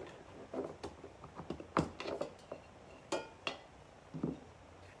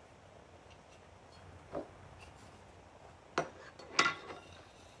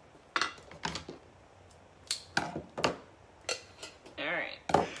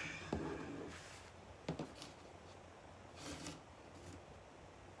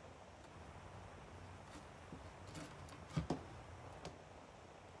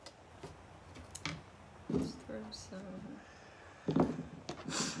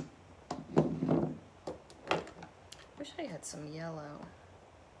 Wish I had some yellow.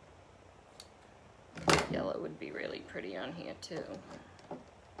 Yellow would be really pretty on here too.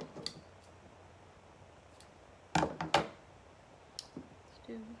 Let's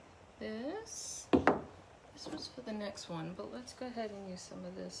do this. This was for the next one, but let's go ahead and use some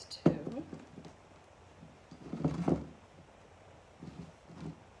of this too.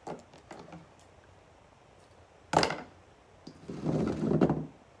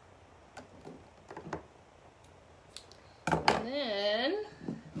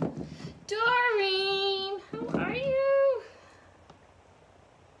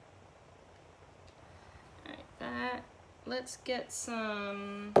 Let's get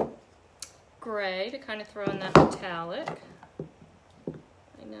some gray to kind of throw in that metallic.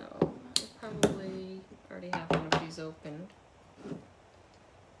 I know, I probably already have one of these open.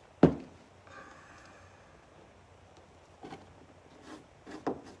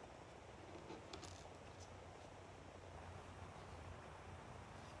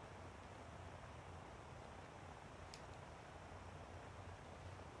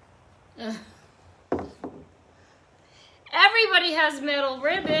 Everybody has metal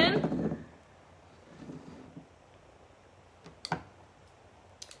ribbon.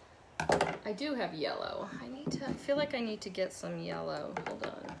 I do have yellow. I feel like I need to get some yellow. Hold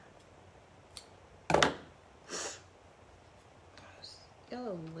on.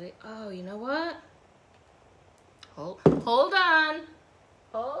 Yellow, oh, you know what? Hold on. Hold on.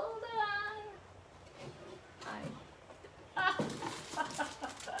 Hold on.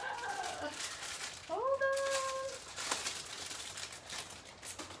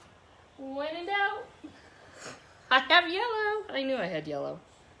 When in doubt. I have yellow. I knew I had yellow.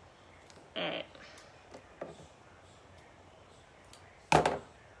 All right.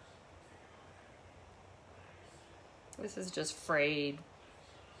 This is just frayed.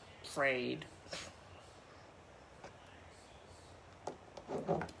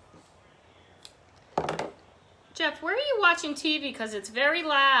 Jeff, where are you watching TV? Because it's very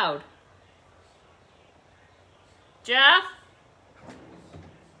loud. Jeff?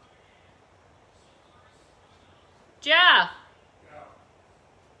 Jeff? Yeah.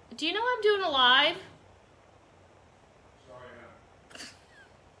 Do you know I'm doing a live? Sorry,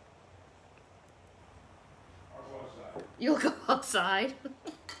 I'll go outside. You'll go outside?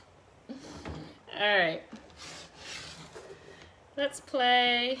 All right. Let's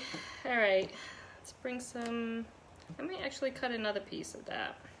play. All right. Let's bring some. I might actually cut another piece of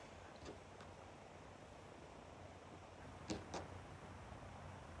that. Get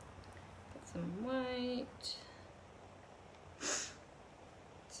some white.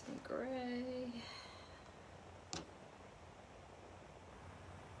 Some gray.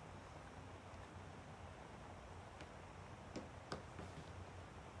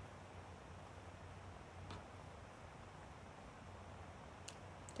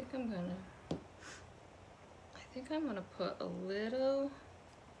 I think I'm gonna put a little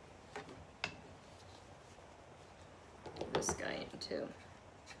of this guy in too.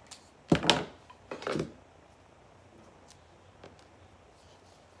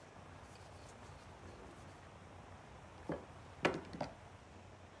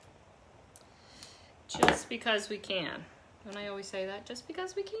 Just because we can. Don't I always say that? Just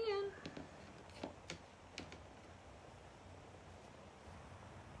because we can.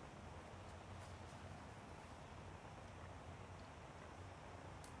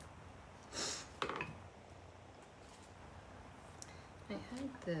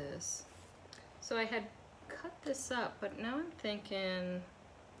 This. So I had cut this up, but now I'm thinking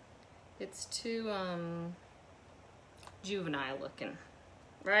it's too juvenile looking,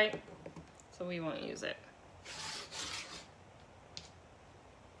 right? So we won't use it.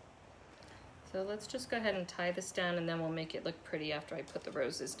 So let's just go ahead and tie this down, and then we'll make it look pretty after I put the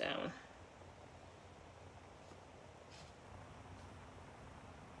roses down.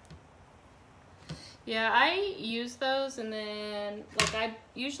 Yeah, I use those, and then like I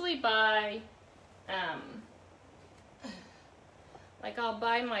usually buy, like I'll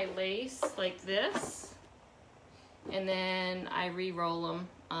buy my lace like this, and then I re-roll them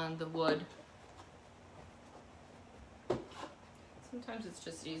on the wood. Sometimes it's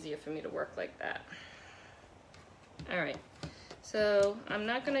just easier for me to work like that. All right, so I'm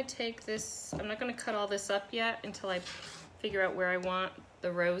not gonna take this, I'm not gonna cut all this up yet until I figure out where I want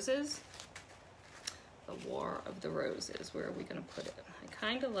the roses. The War of the Roses. Where are we going to put it? I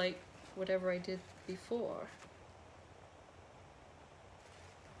kind of like whatever I did before.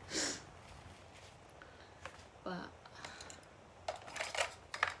 But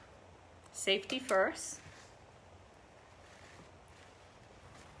safety first.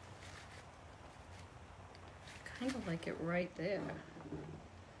 Kind of like it right there.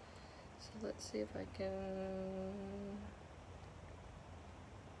 So let's see if I can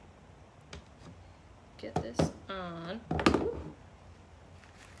get this on.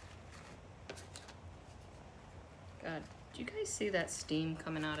 God, do you guys see that steam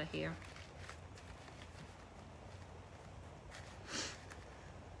coming out of here?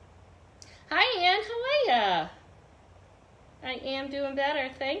 Hi, Ann, how are ya? I am doing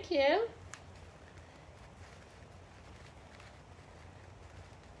better, thank you.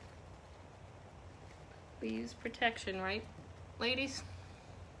 We use protection, right, ladies?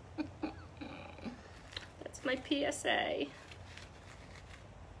 My PSA. If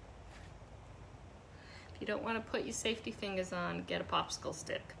you don't want to put your safety fingers on, get a popsicle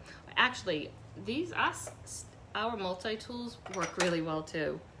stick. Actually, our multi-tools work really well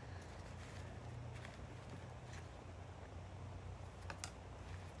too.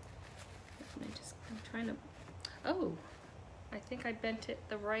 I'm trying to, oh, I think I bent it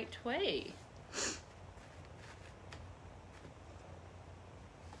the right way.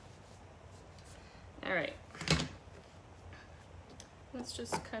 All right. Let's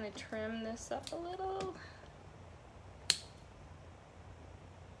just kind of trim this up a little.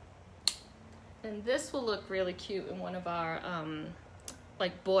 And this will look really cute in one of our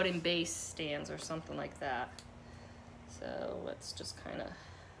like board and base stands or something like that. So let's just kind of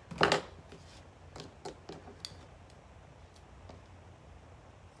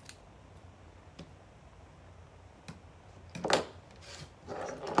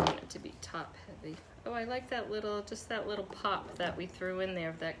to be top heavy. Oh, I like that little, just that little pop that we threw in there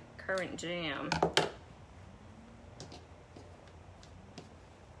of that currant jam.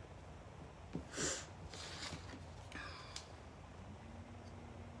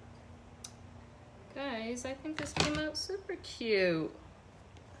 Guys, I think this came out super cute.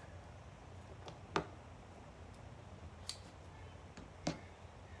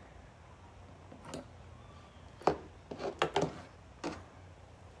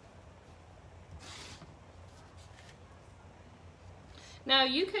 Now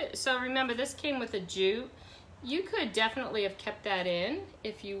you could, so remember this came with a jute. You could definitely have kept that in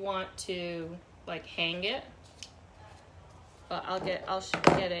if you want to like hang it. But I'll get a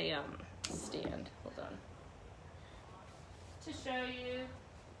stand. Hold on. To show you.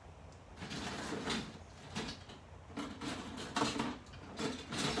 I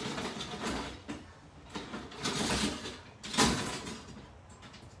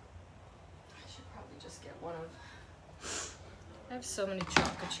should probably just get one of, I have so many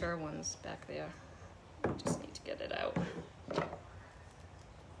chocolate ones back there. I just need to get it out.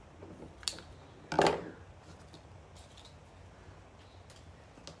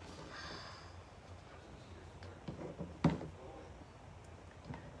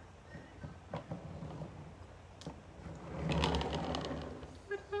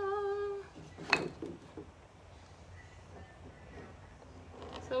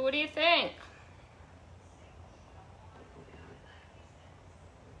 So what do you think?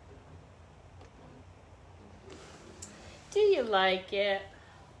 Do you like it?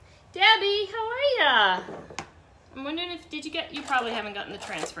 Debbie, how are ya? I'm wondering if, you probably haven't gotten the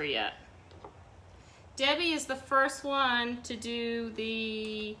transfer yet. Debbie is the first one to do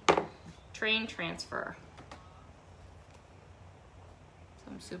the train transfer.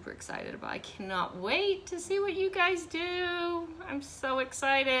 So I'm super excited about it. I cannot wait to see what you guys do. I'm so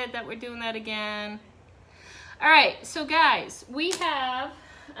excited that we're doing that again. All right, so guys, we have,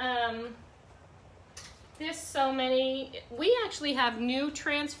 there's so many. We actually have new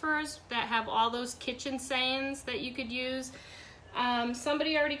transfers that have all those kitchen sayings that you could use.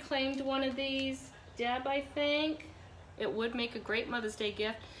 Somebody already claimed one of these. Deb, I think. It would make a great Mother's Day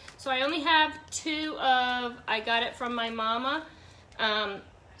gift. So I only have two of, I got it from my mama.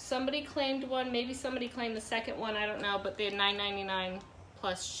 Somebody claimed one, maybe somebody claimed the second one, I don't know, but they're $9.99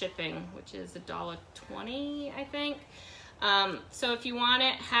 plus shipping, which is $1.20, I think. So if you want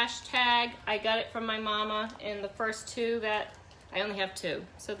it, hashtag I got it from my mama, and the first two that, I only have two.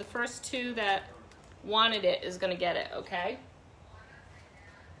 So the first two that wanted it is gonna get it, okay?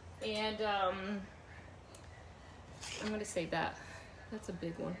 And I'm gonna save that. That's a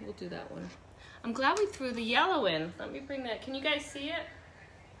big one, we'll do that one. I'm glad we threw the yellow in. Let me bring that, can you guys see it?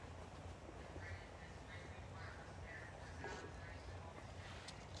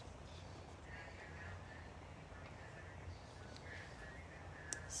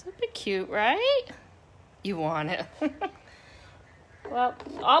 Super cute, right? You want it. Well,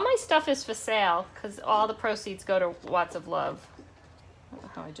 all my stuff is for sale because all the proceeds go to Watts of Love. I don't know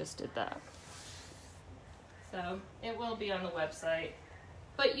how I just did that. So it will be on the website.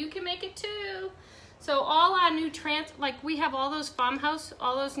 But you can make it too. So all our new like we have all those farmhouse,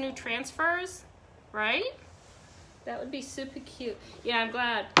 all those new transfers, right? That would be super cute. Yeah, I'm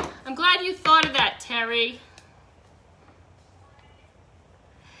glad. I'm glad you thought of that, Terry.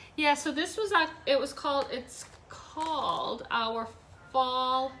 Yeah, so this was it's called our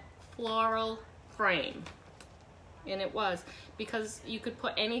fall floral frame. And it was because you could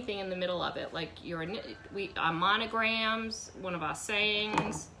put anything in the middle of it, like our monograms, one of our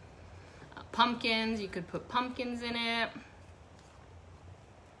sayings, pumpkins, you could put pumpkins in it.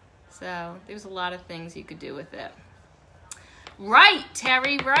 So there's a lot of things you could do with it. Right,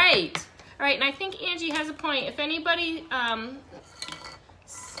 Terry, right. All right, and I think Angie has a point. If anybody,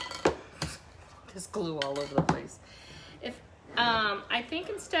 there's glue all over the place. If I think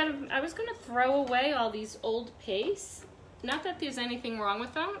instead of, I was gonna throw away all these old pastes. Not that there's anything wrong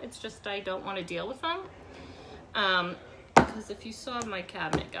with them, it's just I don't want to deal with them. Because if you saw my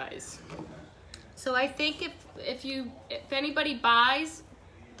cabinet, guys. So I think if anybody buys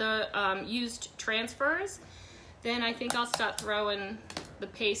the used transfers, then I think I'll start throwing the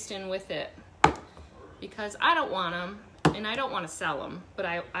paste in with it. because I don't want them and I don't want to sell them, but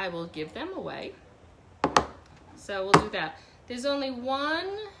I will give them away. So we'll do that. There's only one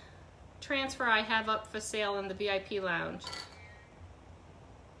transfer I have up for sale in the VIP lounge.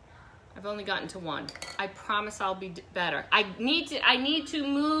 I've only gotten to one. I promise I'll be better. I need to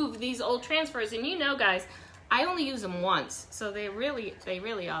move these old transfers, and you know, guys, I only use them once, so they really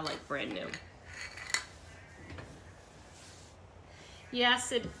are like brand new.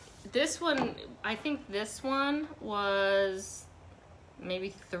 Yes, this one, I think this one was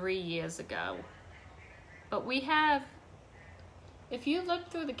maybe 3 years ago. But we have, if you look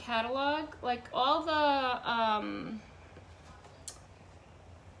through the catalog, like all our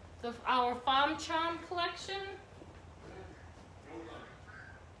Farm Charm collection.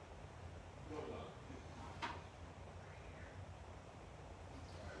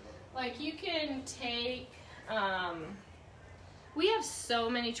 Like you can take, we have so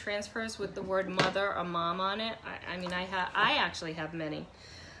many transfers with the word mother or mom on it. I mean, I actually have many.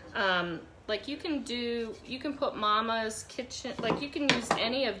 Like you can put Mama's Kitchen, like you can use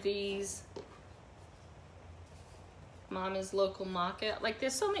any of these. Mama's Local Market. Like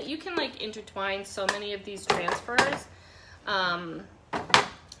there's so many, you can like intertwine so many of these transfers. But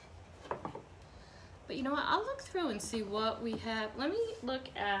you know what, I'll look through and see what we have. Let me look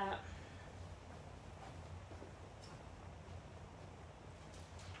at,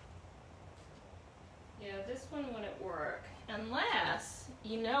 yeah, this one wouldn't work. Unless,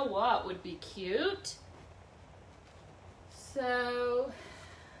 you know what would be cute? So,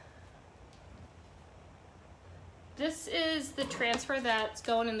 this is the transfer that's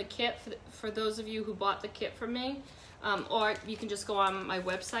going in the kit for those of you who bought the kit from me. Or you can just go on my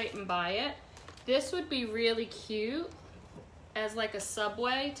website and buy it. This would be really cute as like a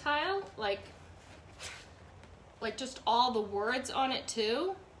subway tile, like just all the words on it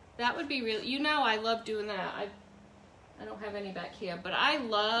too. That would be really, you know, I love doing that. I don't have any back here, but I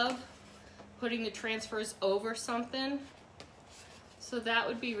love putting the transfers over something. So that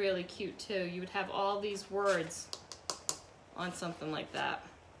would be really cute too. You would have all these words on something like that.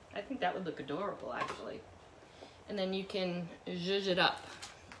 I think that would look adorable actually. And then you can zhuzh it up.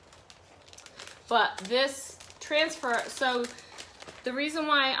 But this transfer, so the reason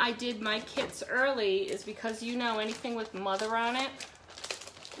why I did my kits early is because you know anything with mother on it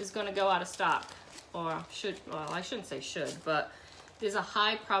is gonna go out of stock. Or should, well, I shouldn't say should, but there's a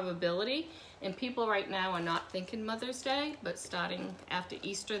high probability, and people right now are not thinking Mother's Day, but starting after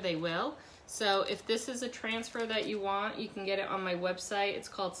Easter they will. So if this is a transfer that you want, you can get it on my website. It's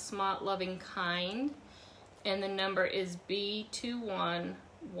called Smart Loving Kind, and the number is B21111115.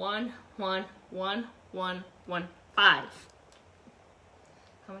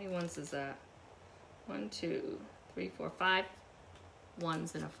 How many ones is that? 1, 2, 3, 4, 5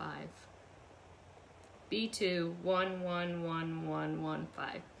 ones and a 5.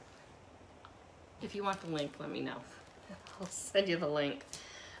 B211115. If you want the link, let me know. I'll send you the link.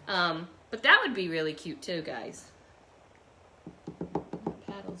 But that would be really cute too, guys.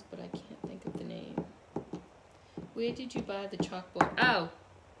 Paddles, but I can't think of the name. Where did you buy the chalkboard? Oh,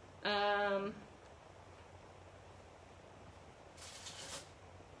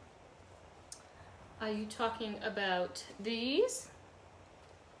 are you talking about these?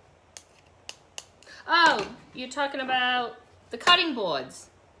 Oh, you're talking about the cutting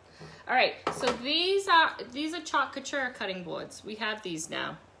boards. All right, so these are Chalk Couture cutting boards. We have these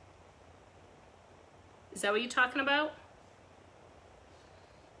now. Is that what you're talking about?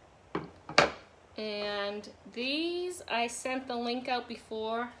 And these, I sent the link out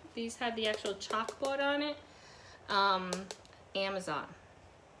before. These had the actual chalkboard on it. Amazon.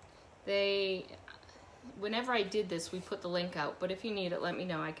 Whenever I did this, we put the link out. But if you need it, let me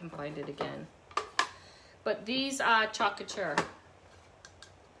know. I can find it again. But these are Chalk Couture.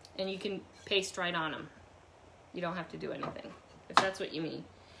 And you can paste right on them. You don't have to do anything, if that's what you mean.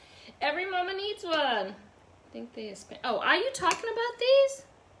 Every mama needs one. I think they expand. Oh, are you talking about these?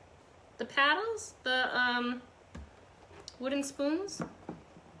 The paddles? The wooden spoons?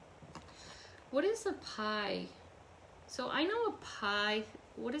 What is a pie? So I know a pie.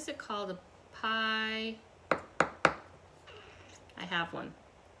 What is it called? A pie. I have one.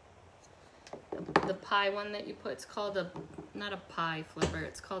 The pie one that you put, it's called a, not a pie flipper,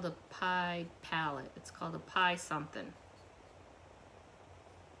 it's called a pie palette. It's called a pie something.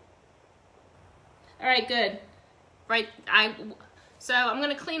 All right, good. Right, so I'm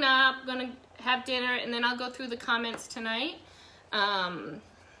gonna clean up, gonna have dinner, and then I'll go through the comments tonight. I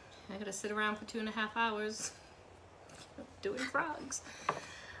gotta sit around for 2.5 hours doing frogs.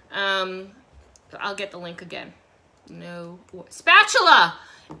 I'll get the link again. No spatula.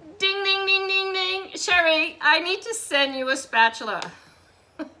 Ding, ding, ding, ding, ding. Sherry, I need to send you a spatula.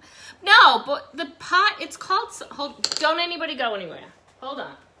 No, but the pot, it's called, don't anybody go anywhere. Hold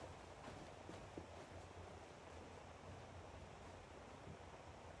on.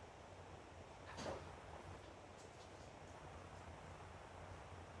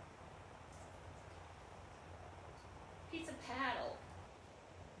 Pizza paddle.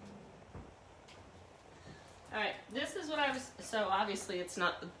 All right, this is what I was, so obviously it's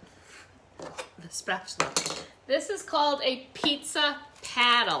not the spatula. This is called a pizza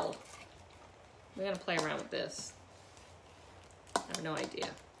paddle. We're gonna play around with this. I have no idea.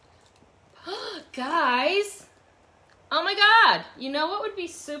 Guys, oh my God, you know what would be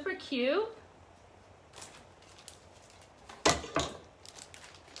super cute?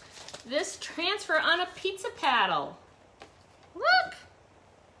 This transfer on a pizza paddle. Look.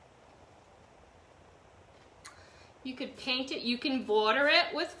 You could paint it, you can border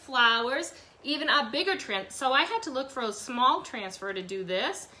it with flowers, even a bigger transfer. So I had to look for a small transfer to do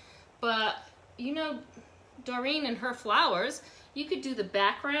this, but you know, Doreen and her flowers, you could do the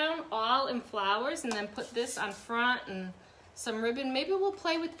background all in flowers and then put this on front and some ribbon. Maybe we'll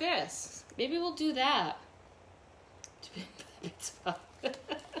play with this. Maybe we'll do that.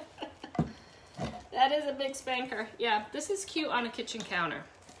 That is a big spanker. Yeah, this is cute on a kitchen counter.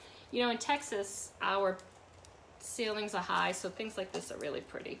 You know, in Texas, our ceilings are high, so things like this are really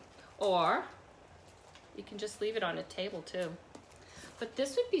pretty. Or you can just leave it on a table too. But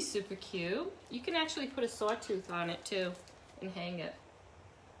this would be super cute. You can actually put a sawtooth on it too and hang it.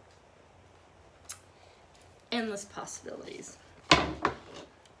 Endless possibilities.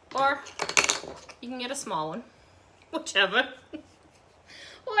 Or you can get a small one. Whichever.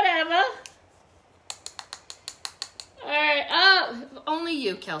 Whatever. Alright, oh, only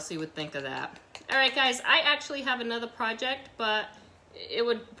you, Kelsey, would think of that. Alright guys, I actually have another project, but it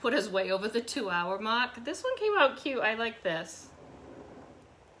would put us way over the 2-hour mark. This one came out cute. I like this.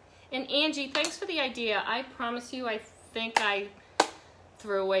 And Angie, thanks for the idea. I promise you, I think I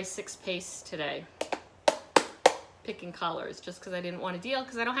threw away 6 pastes today. Picking colors, just because I didn't want to deal,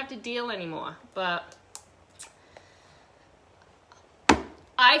 because I don't have to deal anymore. But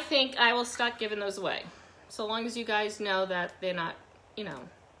I think I will start giving those away. So long as you guys know that they're not, you know,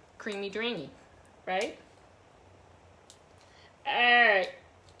 creamy drainy, right? Alright.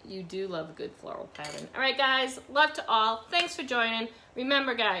 You do love a good floral pattern. Alright guys, love to all. Thanks for joining.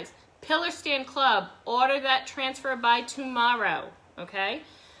 Remember guys, Pillar Stand Club, order that transfer by tomorrow, okay?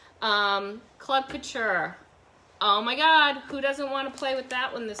 Club Couture. Oh my God, who doesn't want to play with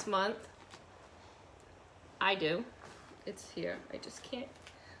that one this month? I do. It's here. I just can't.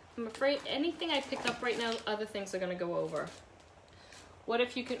 I'm afraid anything I pick up right now, other things are gonna go over. What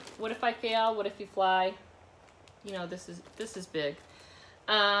if you could? What if I fail? What if you fly? You know, this is big.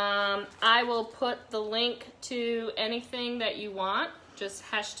 I will put the link to anything that you want. Just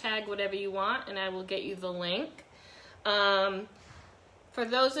hashtag whatever you want, and I will get you the link. For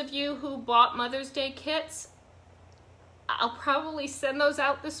those of you who bought Mother's Day kits, I'll probably send those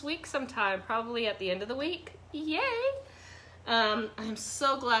out this week sometime, probably at the end of the week. Yay! I'm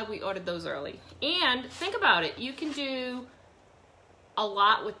so glad we ordered those early. And think about it, you can do a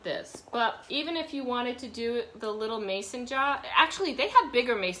lot with this, but even if you wanted to do the little mason jar, actually they have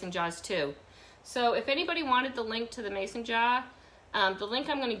bigger mason jars too. So if anybody wanted the link to the mason jar, the link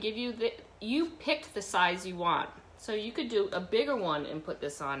I'm going to give you, you pick the size you want. So you could do a bigger one and put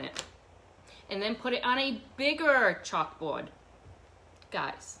this on it. And then put it on a bigger chalkboard.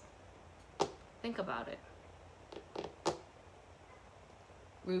 Guys, think about it.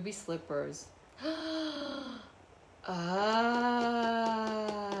 Ruby slippers.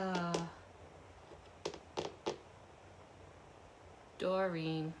 Ah.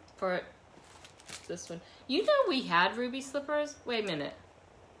 Doreen. For this one. You know we had ruby slippers? Wait a minute.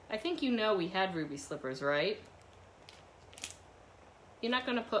 I think you know we had ruby slippers, right? You're not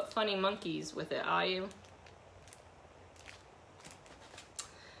going to put funny monkeys with it, are you?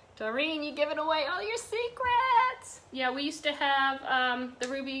 Doreen, you're giving away all your secrets. Yeah, we used to have the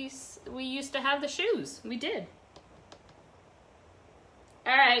rubies. We used to have the shoes. We did.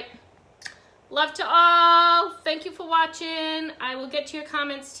 All right. Love to all. Thank you for watching. I will get to your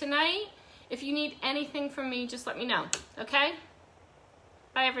comments tonight. If you need anything from me, just let me know. Okay?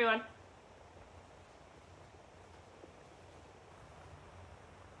 Bye, everyone.